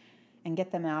 tires and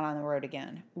get them out on the road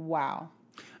again. Wow.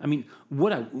 I mean,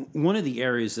 one of the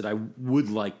areas that I would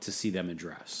like to see them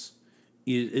address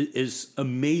is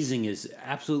amazing, is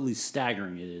absolutely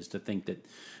staggering it is to think that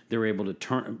they're able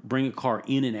to bring a car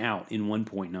in and out in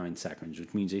 1.9 seconds,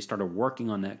 which means they started working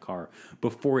on that car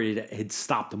before it had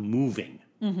stopped moving.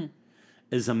 Mm-hmm.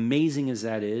 As amazing as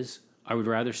that is, I would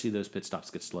rather see those pit stops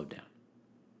get slowed down.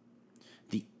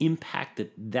 The impact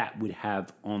that would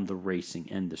have on the racing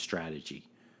and the strategy,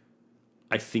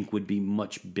 I think, would be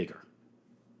much bigger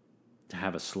to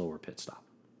have a slower pit stop.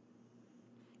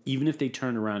 Even if they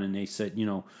turned around and they said,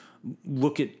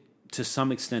 look at, to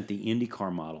some extent, the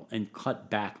IndyCar model and cut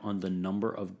back on the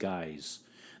number of guys,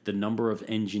 the number of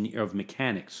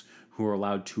mechanics who are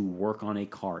allowed to work on a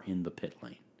car in the pit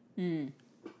lane. Mm.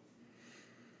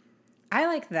 I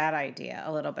like that idea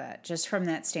a little bit, just from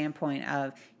that standpoint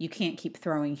of you can't keep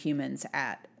throwing humans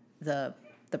at the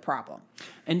problem.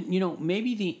 And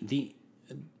maybe the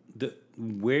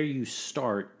where you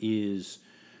start is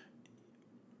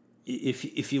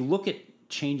if you look at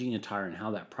changing a tire and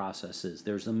how that process is,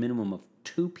 there's a minimum of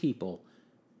 2 people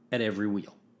at every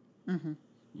wheel.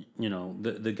 Mm-hmm.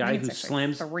 The guy who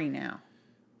slams 3 now.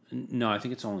 No, I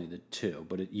think it's only the 2.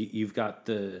 But you've got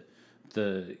the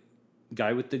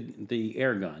guy with the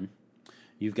air gun.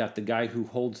 You've got the guy who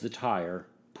holds the tire,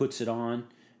 puts it on,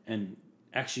 and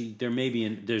actually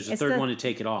there's a third one to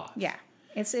take it off. Yeah,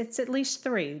 it's at least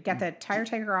 3. You got the tire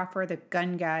taker offer, the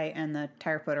gun guy, and the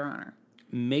tire putter oner.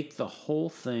 Make the whole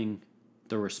thing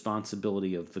the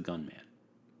responsibility of the gunman.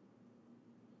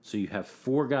 So you have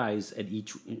 4 guys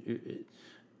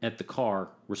at the car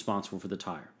responsible for the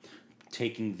tire,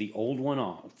 taking the old one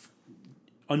off,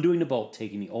 undoing the bolt,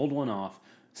 taking the old one off,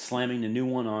 slamming the new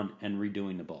one on, and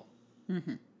redoing the bolt.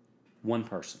 Mm-hmm. 1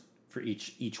 person for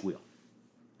each wheel.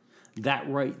 That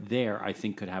right there, I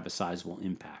think, could have a sizable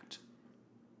impact.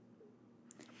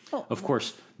 Oh, of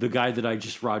course, the guy that I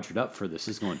just rogered up for this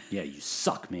is going, yeah, you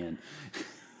suck, man.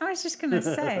 I was just going to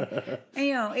say,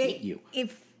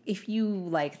 if you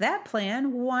like that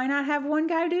plan, why not have 1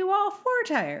 guy do all 4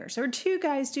 tires or 2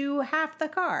 guys do half the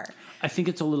car? I think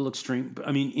it's a little extreme.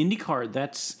 I mean,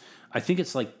 IndyCar, I think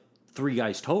it's like 3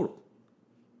 guys total.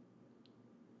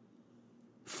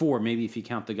 4, maybe if you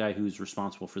count the guy who's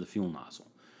responsible for the fuel nozzle,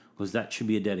 because that should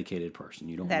be a dedicated person.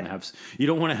 You don't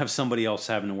want to have somebody else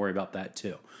having to worry about that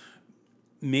too.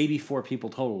 Maybe 4 people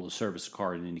total to service a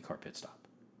car at an IndyCar pit stop,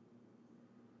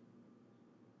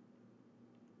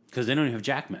 because they don't even have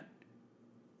jackmen.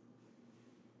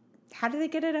 How do they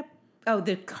get it up Oh,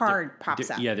 the card pops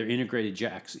up. Yeah, they're integrated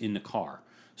jacks in the car.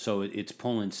 So it's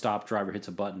pulling, stop, driver hits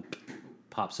a button,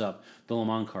 pops up. The Le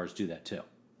Mans cars do that too.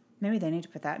 Maybe they need to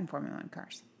put that in Formula One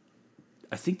cars.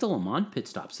 I think the Le Mans pit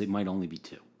stops, they might only be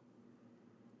 2.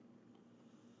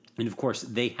 And of course,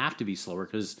 they have to be slower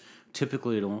because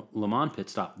typically at a Le Mans pit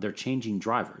stop, they're changing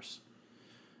drivers.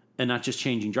 And not just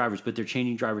changing drivers, but they're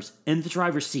changing drivers and the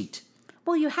driver's seat.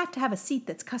 Well, you have to have a seat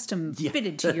that's custom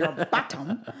fitted to your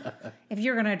bottom. If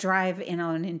you're going to drive in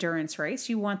an endurance race,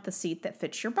 you want the seat that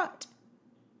fits your butt.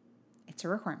 It's a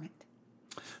requirement.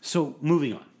 So,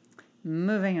 moving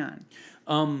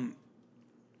on.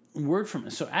 Word from...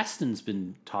 So, Aston's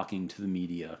been talking to the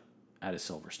media out of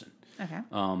Silverstone. Okay.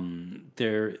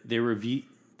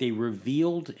 They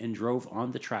revealed and drove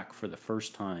on the track for the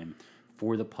first time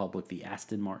for the public the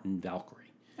Aston Martin Valkyrie.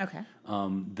 Okay.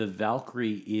 The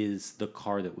Valkyrie is the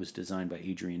car that was designed by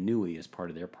Adrian Newey as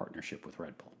part of their partnership with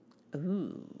Red Bull.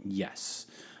 Ooh. Yes.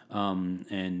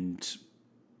 And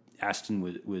Aston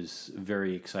was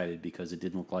very excited because it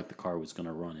didn't look like the car was going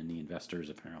to run, and the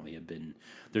investors apparently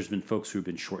there's been folks who've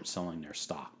been short selling their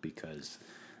stock because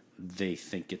they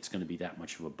think it's going to be that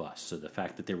much of a bust. So the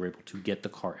fact that they were able to get the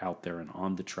car out there and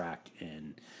on the track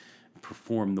and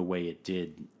perform the way it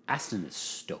did, Aston is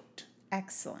stoked.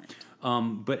 Excellent.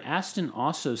 But Aston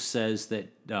also says that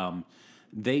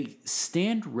they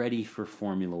stand ready for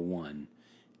Formula One,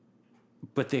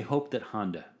 but they hope that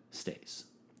Honda stays.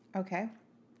 Okay.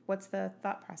 What's the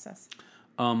thought process?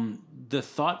 The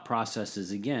thought process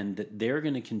is, again, that they're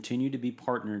going to continue to be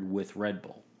partnered with Red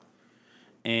Bull.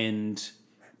 And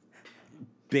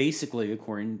basically,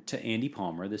 according to Andy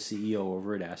Palmer, the CEO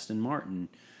over at Aston Martin,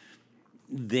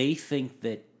 they think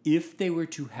that if they were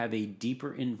to have a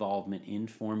deeper involvement in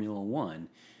Formula One,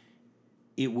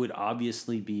 it would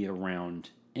obviously be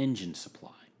around engine supply.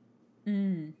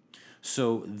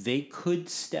 So they could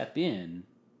step in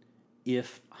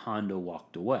if Honda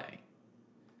walked away.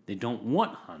 They don't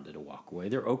want Honda to walk away.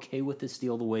 They're okay with this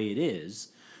deal the way it is.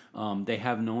 They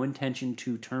have no intention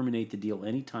to terminate the deal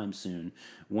anytime soon.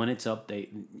 When it's up,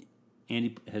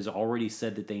 Andy has already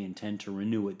said that they intend to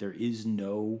renew it. There is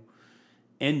no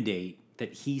end date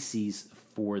that he sees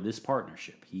for this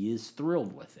partnership. He is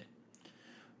thrilled with it.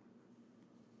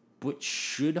 But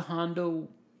should Honda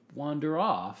wander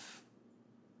off,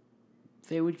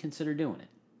 they would consider doing it.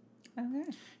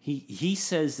 Okay. He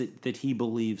says that he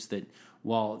believes that,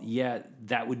 well, yeah,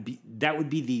 that would be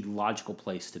the logical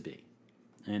place to be.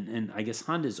 And I guess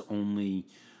Honda's only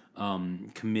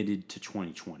committed to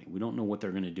 2020. We don't know what they're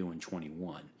going to do in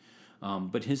 21.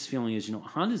 But his feeling is,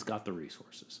 Honda's got the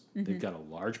resources. Mm-hmm. They've got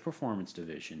a large performance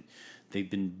division. They've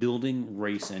been building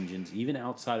race engines, even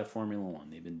outside of Formula One.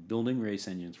 They've been building race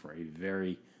engines for a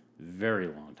very, very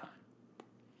long time.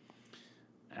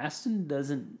 Aston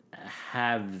doesn't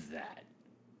have that.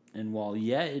 And while,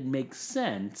 yeah, it makes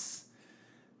sense,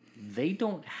 they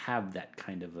don't have that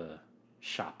kind of a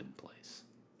shop in place.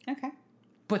 Okay.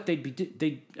 But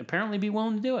they'd apparently be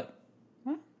willing to do it.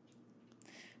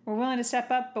 We're willing to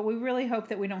step up, but we really hope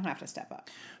that we don't have to step up.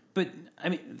 But, I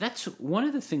mean, that's one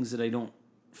of the things that I don't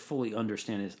fully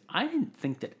understand is I didn't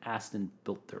think that Aston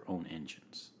built their own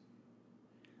engines.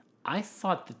 I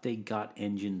thought that they got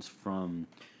engines from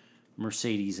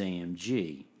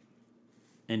Mercedes-AMG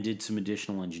and did some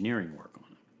additional engineering work on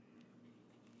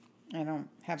them. I don't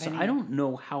have So any... I don't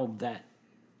know how that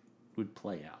would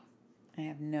play out. I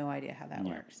have no idea how that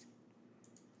works.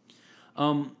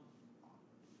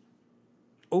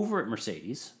 Over at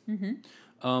Mercedes, Lewis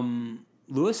and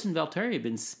Valtteri have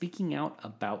been speaking out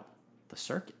about the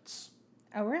circuits.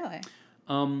 Oh, really?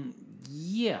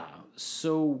 Yeah.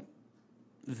 So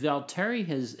Valtteri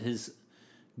has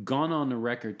gone on the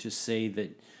record to say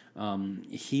that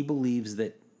he believes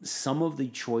that some of the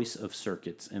choice of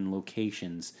circuits and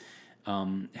locations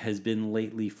has been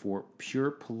lately for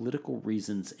pure political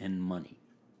reasons and money.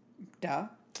 Duh.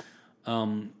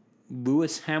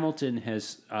 Lewis Hamilton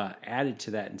has added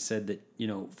to that and said that,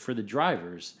 for the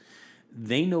drivers,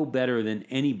 they know better than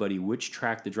anybody which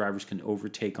track the drivers can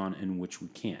overtake on and which we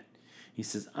can't. He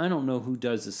says, I don't know who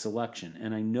does the selection,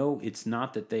 and I know it's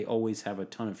not that they always have a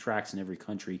ton of tracks in every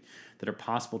country that are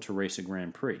possible to race a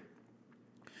Grand Prix.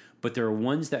 But there are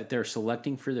ones that they're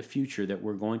selecting for the future that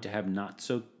we're going to have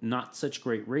not such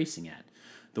great racing at.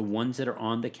 The ones that are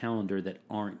on the calendar that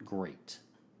aren't great.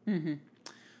 Mm-hmm.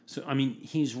 So, I mean,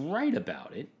 he's right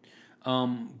about it.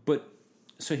 But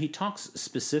so he talks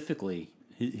specifically,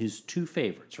 his two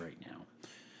favorites right now,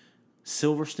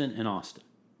 Silverstone and Austin.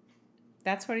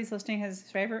 That's what he's listing as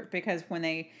his favorite? Because when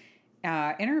they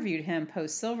interviewed him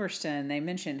post Silverstone, they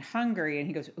mentioned Hungary, and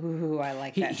he goes, "Ooh, I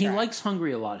like that." He track. likes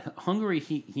Hungary a lot. Hungary,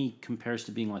 he compares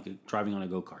to being like driving on a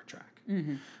go-kart track.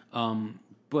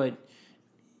 But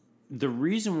the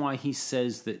reason why he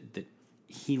says that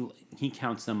he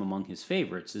counts them among his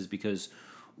favorites is because,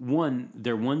 one,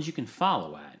 they're ones you can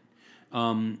follow at,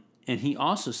 and he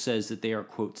also says that they are,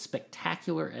 quote,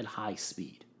 spectacular at high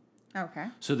speed. Okay.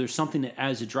 So there's something that,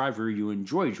 as a driver, you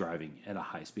enjoy driving at a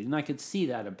high speed. And I could see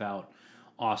that about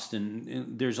Austin.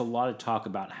 And there's a lot of talk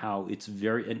about how it's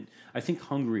very... And I think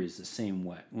Hungary is the same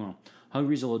way. Well,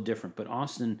 Hungary's a little different, but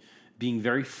Austin being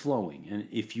very flowing. And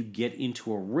if you get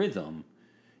into a rhythm,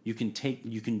 you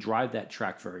can drive that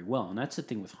track very well. And that's the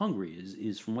thing with Hungary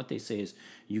is from what they say is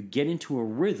you get into a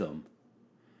rhythm,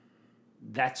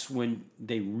 that's when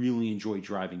they really enjoy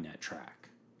driving that track.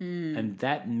 And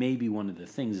that may be one of the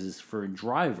things is for a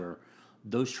driver,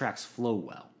 those tracks flow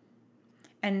well.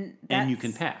 And you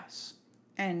can pass.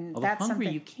 And Although that's Hungary,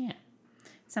 something, you can't.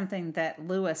 something that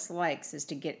Lewis likes is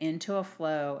to get into a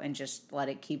flow and just let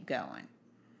it keep going.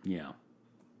 Yeah.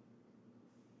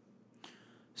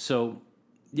 So,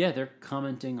 yeah, they're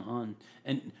commenting on...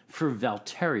 And for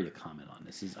Valtteri to comment on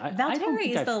this is... I don't Valtteri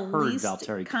think is I've the heard least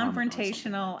Valtteri comment on something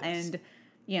confrontational, like this.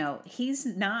 and he's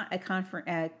not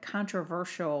a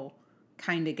controversial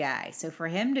kind of guy. So for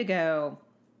him to go,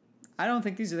 I don't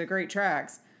think these are the great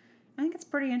tracks, I think it's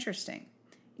pretty interesting.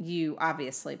 You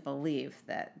obviously believe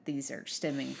that these are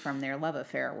stemming from their love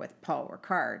affair with Paul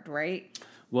Ricard, right?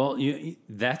 Well,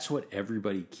 that's what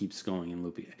everybody keeps going and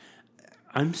looping.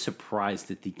 I'm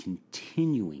surprised at the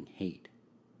continuing hate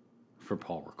for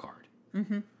Paul Ricard.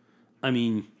 I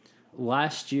mean,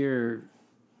 last year,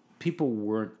 people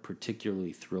weren't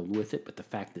particularly thrilled with it, but the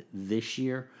fact that this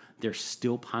year they're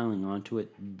still piling onto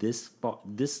it this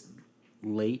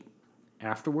late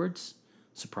afterwards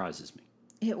surprises me.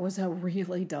 It was a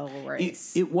really dull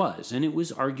race. It was, and it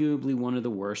was arguably one of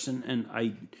the worst, and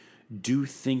I do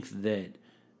think that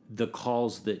the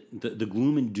calls that the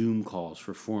gloom and doom calls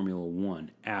for Formula One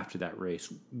after that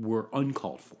race were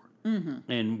uncalled for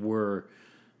and were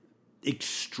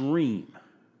extreme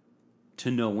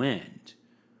to no end.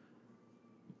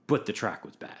 But the track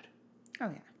was bad.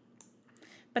 Oh, yeah.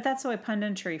 But that's the way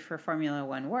punditry for Formula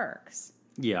One works.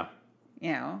 Yeah.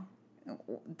 You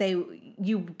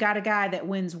got a guy that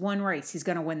wins one race, he's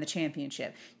going to win the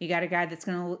championship. You got a guy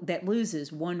that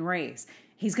loses one race,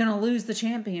 he's going to lose the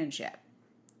championship.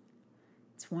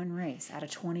 It's one race out of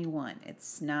 21.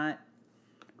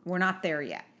 We're not there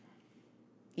yet.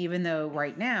 Even though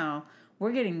right now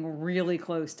we're getting really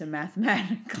close to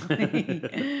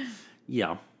mathematically.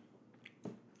 Yeah.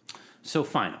 So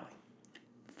finally.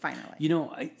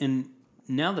 And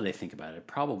now that I think about it, I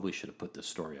probably should have put this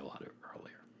story a lot earlier.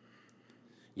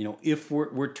 If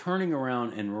we're turning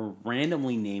around and we're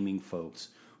randomly naming folks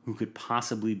who could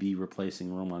possibly be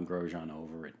replacing Romain Grosjean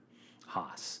over at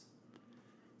Haas,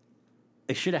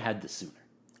 I should have had this sooner.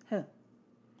 Who?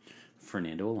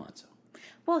 Fernando Alonso.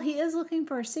 Well, he is looking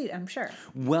for a seat, I'm sure.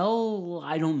 Well,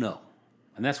 I don't know.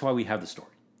 And that's why we have the story.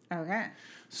 Okay.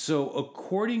 So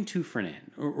according to Fernando,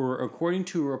 or according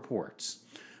to reports,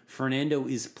 Fernando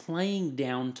is playing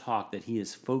down talk that he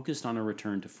is focused on a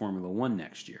return to Formula One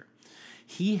next year.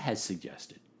 He has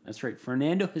suggested, that's right,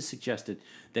 Fernando has suggested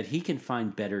that he can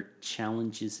find better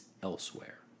challenges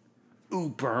elsewhere. Ooh,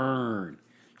 burn.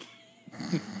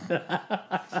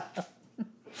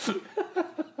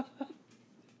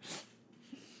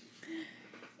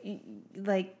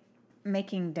 Like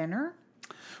making dinner?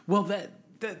 Well,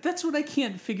 that's what I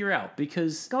can't figure out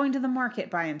because... Going to the market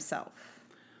by himself.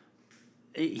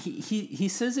 He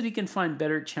says that he can find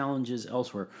better challenges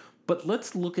elsewhere, but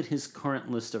let's look at his current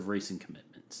list of racing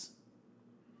commitments.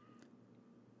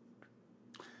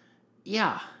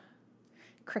 Yeah.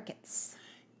 Crickets.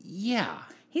 Yeah.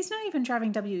 He's not even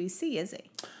driving WEC, is he?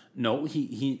 No,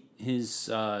 his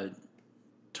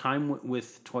time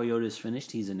with Toyota is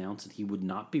finished. He's announced that he would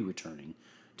not be returning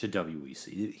to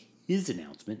WEC. His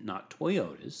announcement, not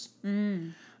Toyota's.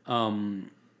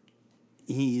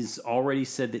 He's already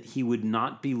said that he would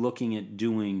not be looking at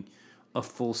doing a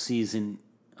full season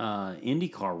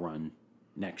IndyCar run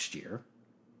next year.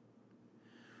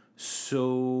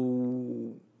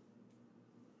 So,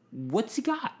 what's he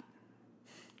got?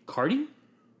 Karting?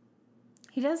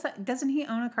 He does. Doesn't he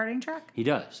own a karting track? He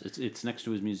does. It's next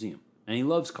to his museum, and he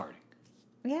loves karting.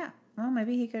 Yeah. Well,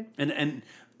 maybe he could. And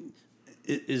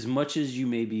as much as you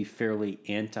may be fairly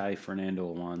anti Fernando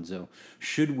Alonso,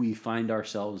 should we find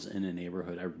ourselves in a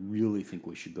neighborhood, I really think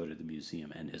we should go to the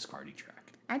museum and his karting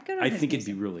track. I'd go to. I think it'd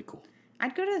be really cool.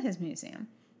 I'd go to his museum.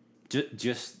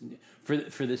 Just for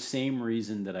the same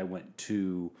reason that I went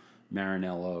to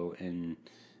Maranello and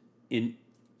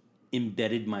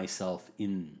embedded myself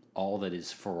in all that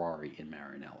is Ferrari in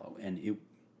Maranello. And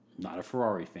not a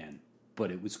Ferrari fan,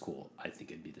 but it was cool. I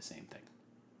think it'd be the same thing.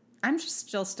 I'm just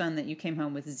still stunned that you came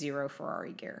home with 0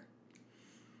 Ferrari gear.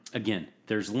 Again,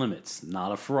 there's limits.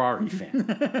 Not a Ferrari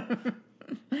fan.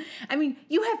 I mean,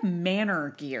 you have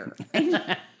Manor gear.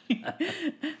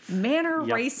 Manor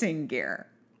racing gear.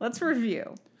 Let's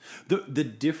review. The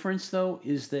difference, though,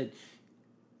 is that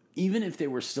even if they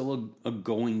were still a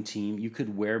going team, you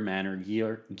could wear Manor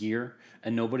gear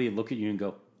and nobody would look at you and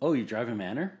go, oh, you're driving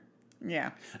Manor?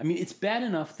 Yeah. I mean, it's bad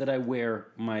enough that I wear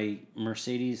my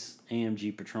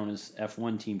Mercedes-AMG Petronas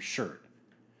F1 team shirt.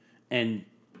 And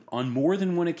on more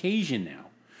than one occasion now,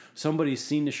 somebody's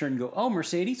seen the shirt and go, oh,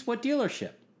 Mercedes, what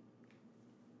dealership?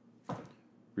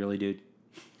 Really, dude?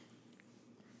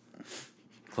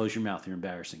 Close your mouth. You're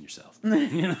embarrassing yourself.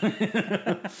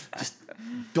 Just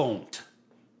don't.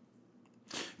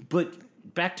 But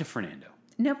back to Fernando.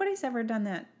 Nobody's ever done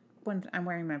that when I'm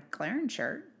wearing my McLaren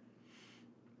shirt.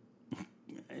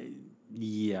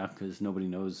 Yeah, because nobody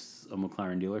knows a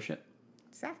McLaren dealership.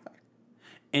 Exactly.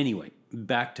 Anyway,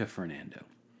 back to Fernando.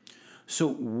 So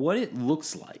what it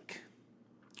looks like,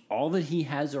 all that he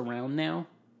has around now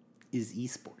is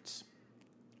esports.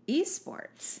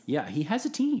 Esports? Yeah, he has a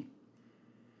team.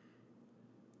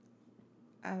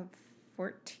 Of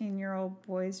 14-year-old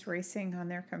boys racing on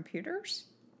their computers?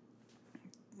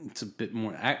 It's a bit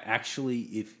more. Actually,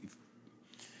 if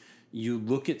you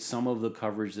look at some of the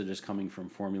coverage that is coming from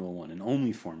Formula One and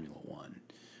only Formula One,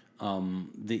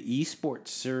 the esports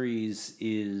series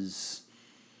is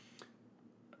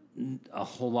a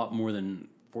whole lot more than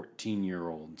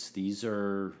 14-year-olds. These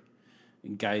are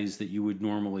guys that you would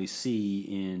normally see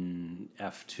in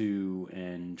F2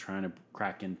 and trying to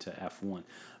crack into F1.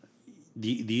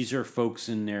 These are folks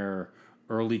in their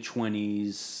early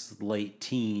 20s, late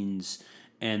teens,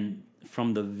 and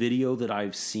from the video that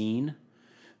I've seen,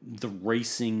 the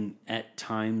racing at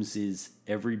times is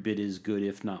every bit as good,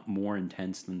 if not more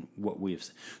intense than what we have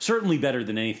seen. Certainly better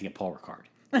than anything at Paul Ricard.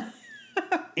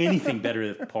 Anything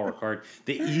better than Paul Ricard.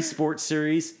 The esports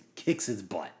series kicks his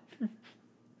butt.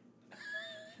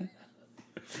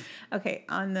 Okay,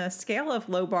 on the scale of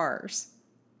low bars,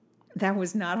 that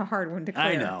was not a hard one to clear.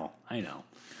 I know. And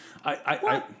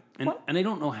I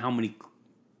don't know how many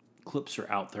clips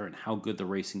are out there and how good the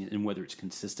racing is and whether it's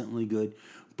consistently good,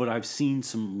 but I've seen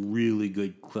some really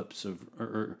good clips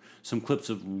or some clips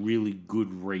of really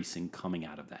good racing coming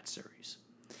out of that series.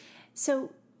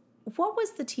 So, what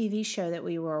was the TV show that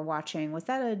we were watching? Was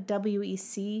that a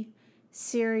WEC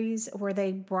series where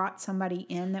they brought somebody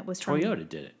in that was from Toyota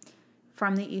did it.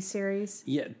 From the E series?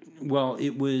 Yeah, well,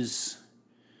 it was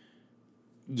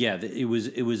it was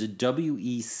a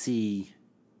WEC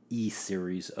E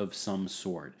series of some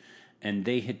sort. And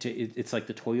they had to, it's like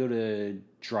the Toyota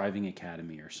Driving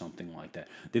Academy or something like that.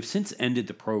 They've since ended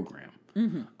the program.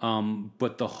 Mm-hmm.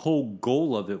 But the whole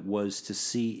goal of it was to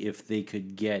see if they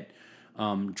could get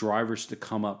drivers to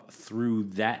come up through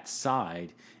that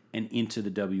side and into the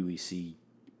WEC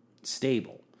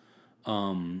stable.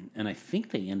 And I think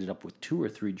they ended up with 2 or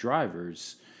 3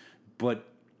 drivers, but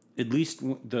at least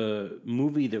the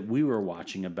movie that we were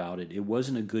watching about it, it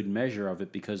wasn't a good measure of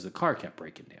it because the car kept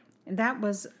breaking down. And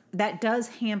that does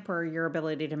hamper your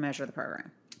ability to measure the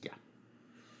program. Yeah.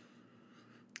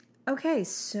 Okay,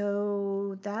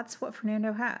 so that's what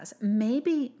Fernando has.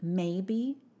 Maybe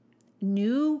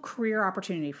new career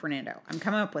opportunity, Fernando. I'm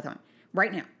coming up with one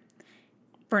right now.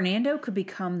 Fernando could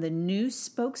become the new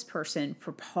spokesperson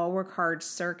for Paul Ricard's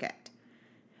circuit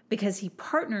because he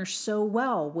partners so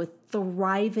well with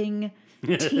thriving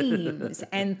teams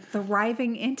and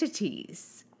thriving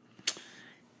entities.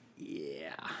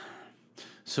 Yeah.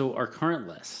 So our current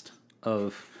list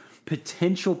of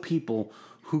potential people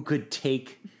who could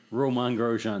take Romain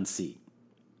Grosjean's seat.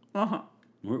 Uh-huh.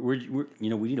 We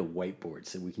need a whiteboard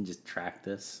so we can just track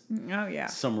this. Oh, yeah.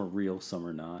 Some are real, some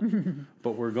are not.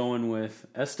 But we're going with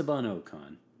Esteban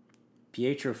Ocon,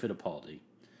 Pietro Fittipaldi,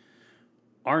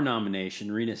 our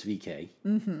nomination, Rinus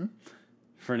VeeKay,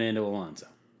 Fernando Alonso.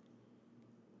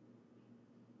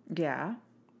 Yeah.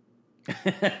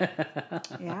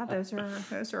 Yeah,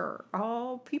 those are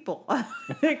all people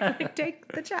that could take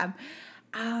the job.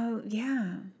 Oh,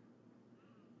 yeah.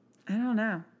 I don't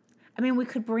know. I mean, we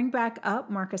could bring back up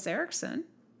Marcus Ericsson.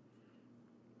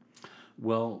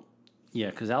 Well, yeah,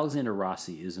 because Alexander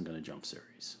Rossi isn't going to jump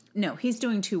series. No, he's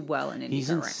doing too well in IndyCar. He's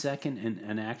in second,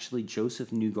 and actually Joseph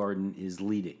Newgarden is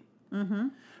leading. Mm-hmm.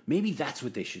 Maybe that's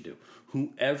what they should do.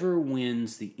 Whoever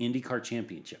wins the IndyCar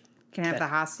championship. Can have the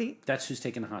Haas seat? That's who's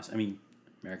taking the Haas. I mean,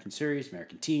 American Series,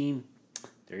 American team.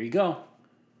 There you go.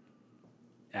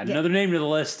 Add another name to the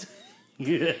list.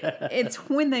 It's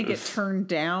when they get turned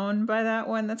down by that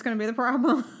one that's going to be the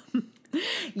problem.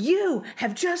 You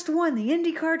have just won the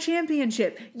IndyCar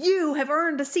championship. You have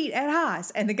earned a seat at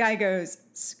Haas. And the guy goes,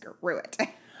 screw it.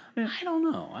 I don't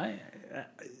know.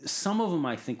 Some of them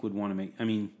I think would want to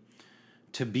make,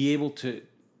 to be able to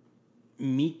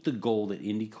meet the goal that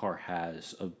IndyCar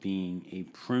has of being a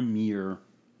premier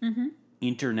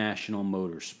international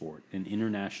motorsport, an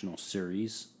international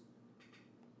series,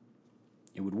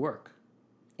 it would work.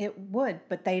 It would,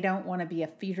 but they don't want to be a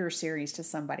feeder series to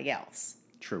somebody else.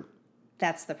 True.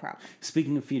 That's the problem.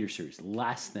 Speaking of feeder series,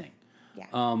 last thing. Yeah.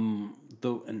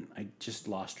 And I just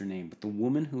lost her name, but the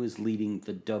woman who is leading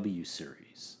the W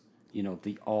series,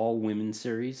 the all-women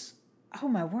series. Oh,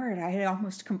 my word. I had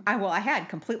I had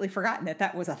completely forgotten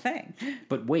that was a thing.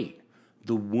 But wait,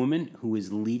 the woman who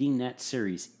is leading that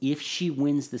series, if she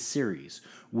wins the series,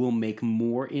 will make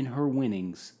more in her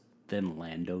winnings than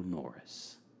Lando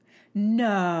Norris.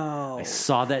 No. I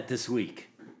saw that this week.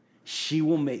 She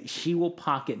will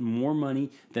pocket more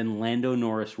money than Lando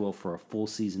Norris will for a full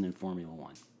season in Formula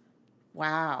One.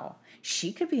 Wow.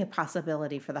 She could be a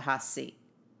possibility for the Haas seat.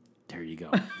 There you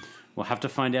go. We'll have to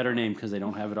find out her name because they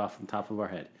don't have it off the top of our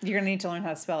head. You're going to need to learn how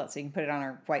to spell it so you can put it on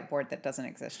our whiteboard that doesn't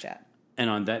exist yet. And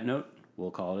on that note,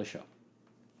 we'll call it a show.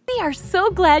 We are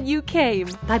so glad you came.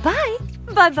 Bye-bye.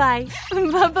 Bye-bye.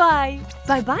 Bye-bye.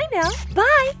 Bye-bye now.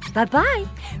 Bye. Bye-bye.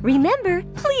 Remember,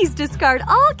 please discard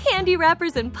all candy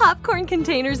wrappers and popcorn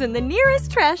containers in the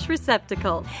nearest trash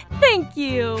receptacle. Thank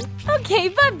you. Okay,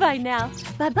 bye-bye now.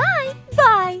 Bye-bye.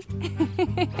 Bye.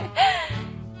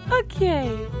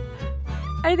 Okay.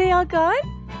 Are they all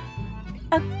gone?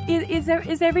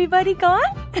 Is everybody gone?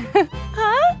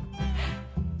 Huh?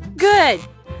 Good.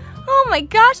 Oh my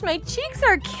gosh, my cheeks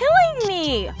are killing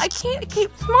me. I can't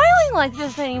keep smiling like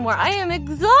this anymore. I am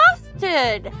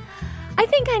exhausted. I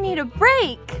think I need a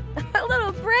break.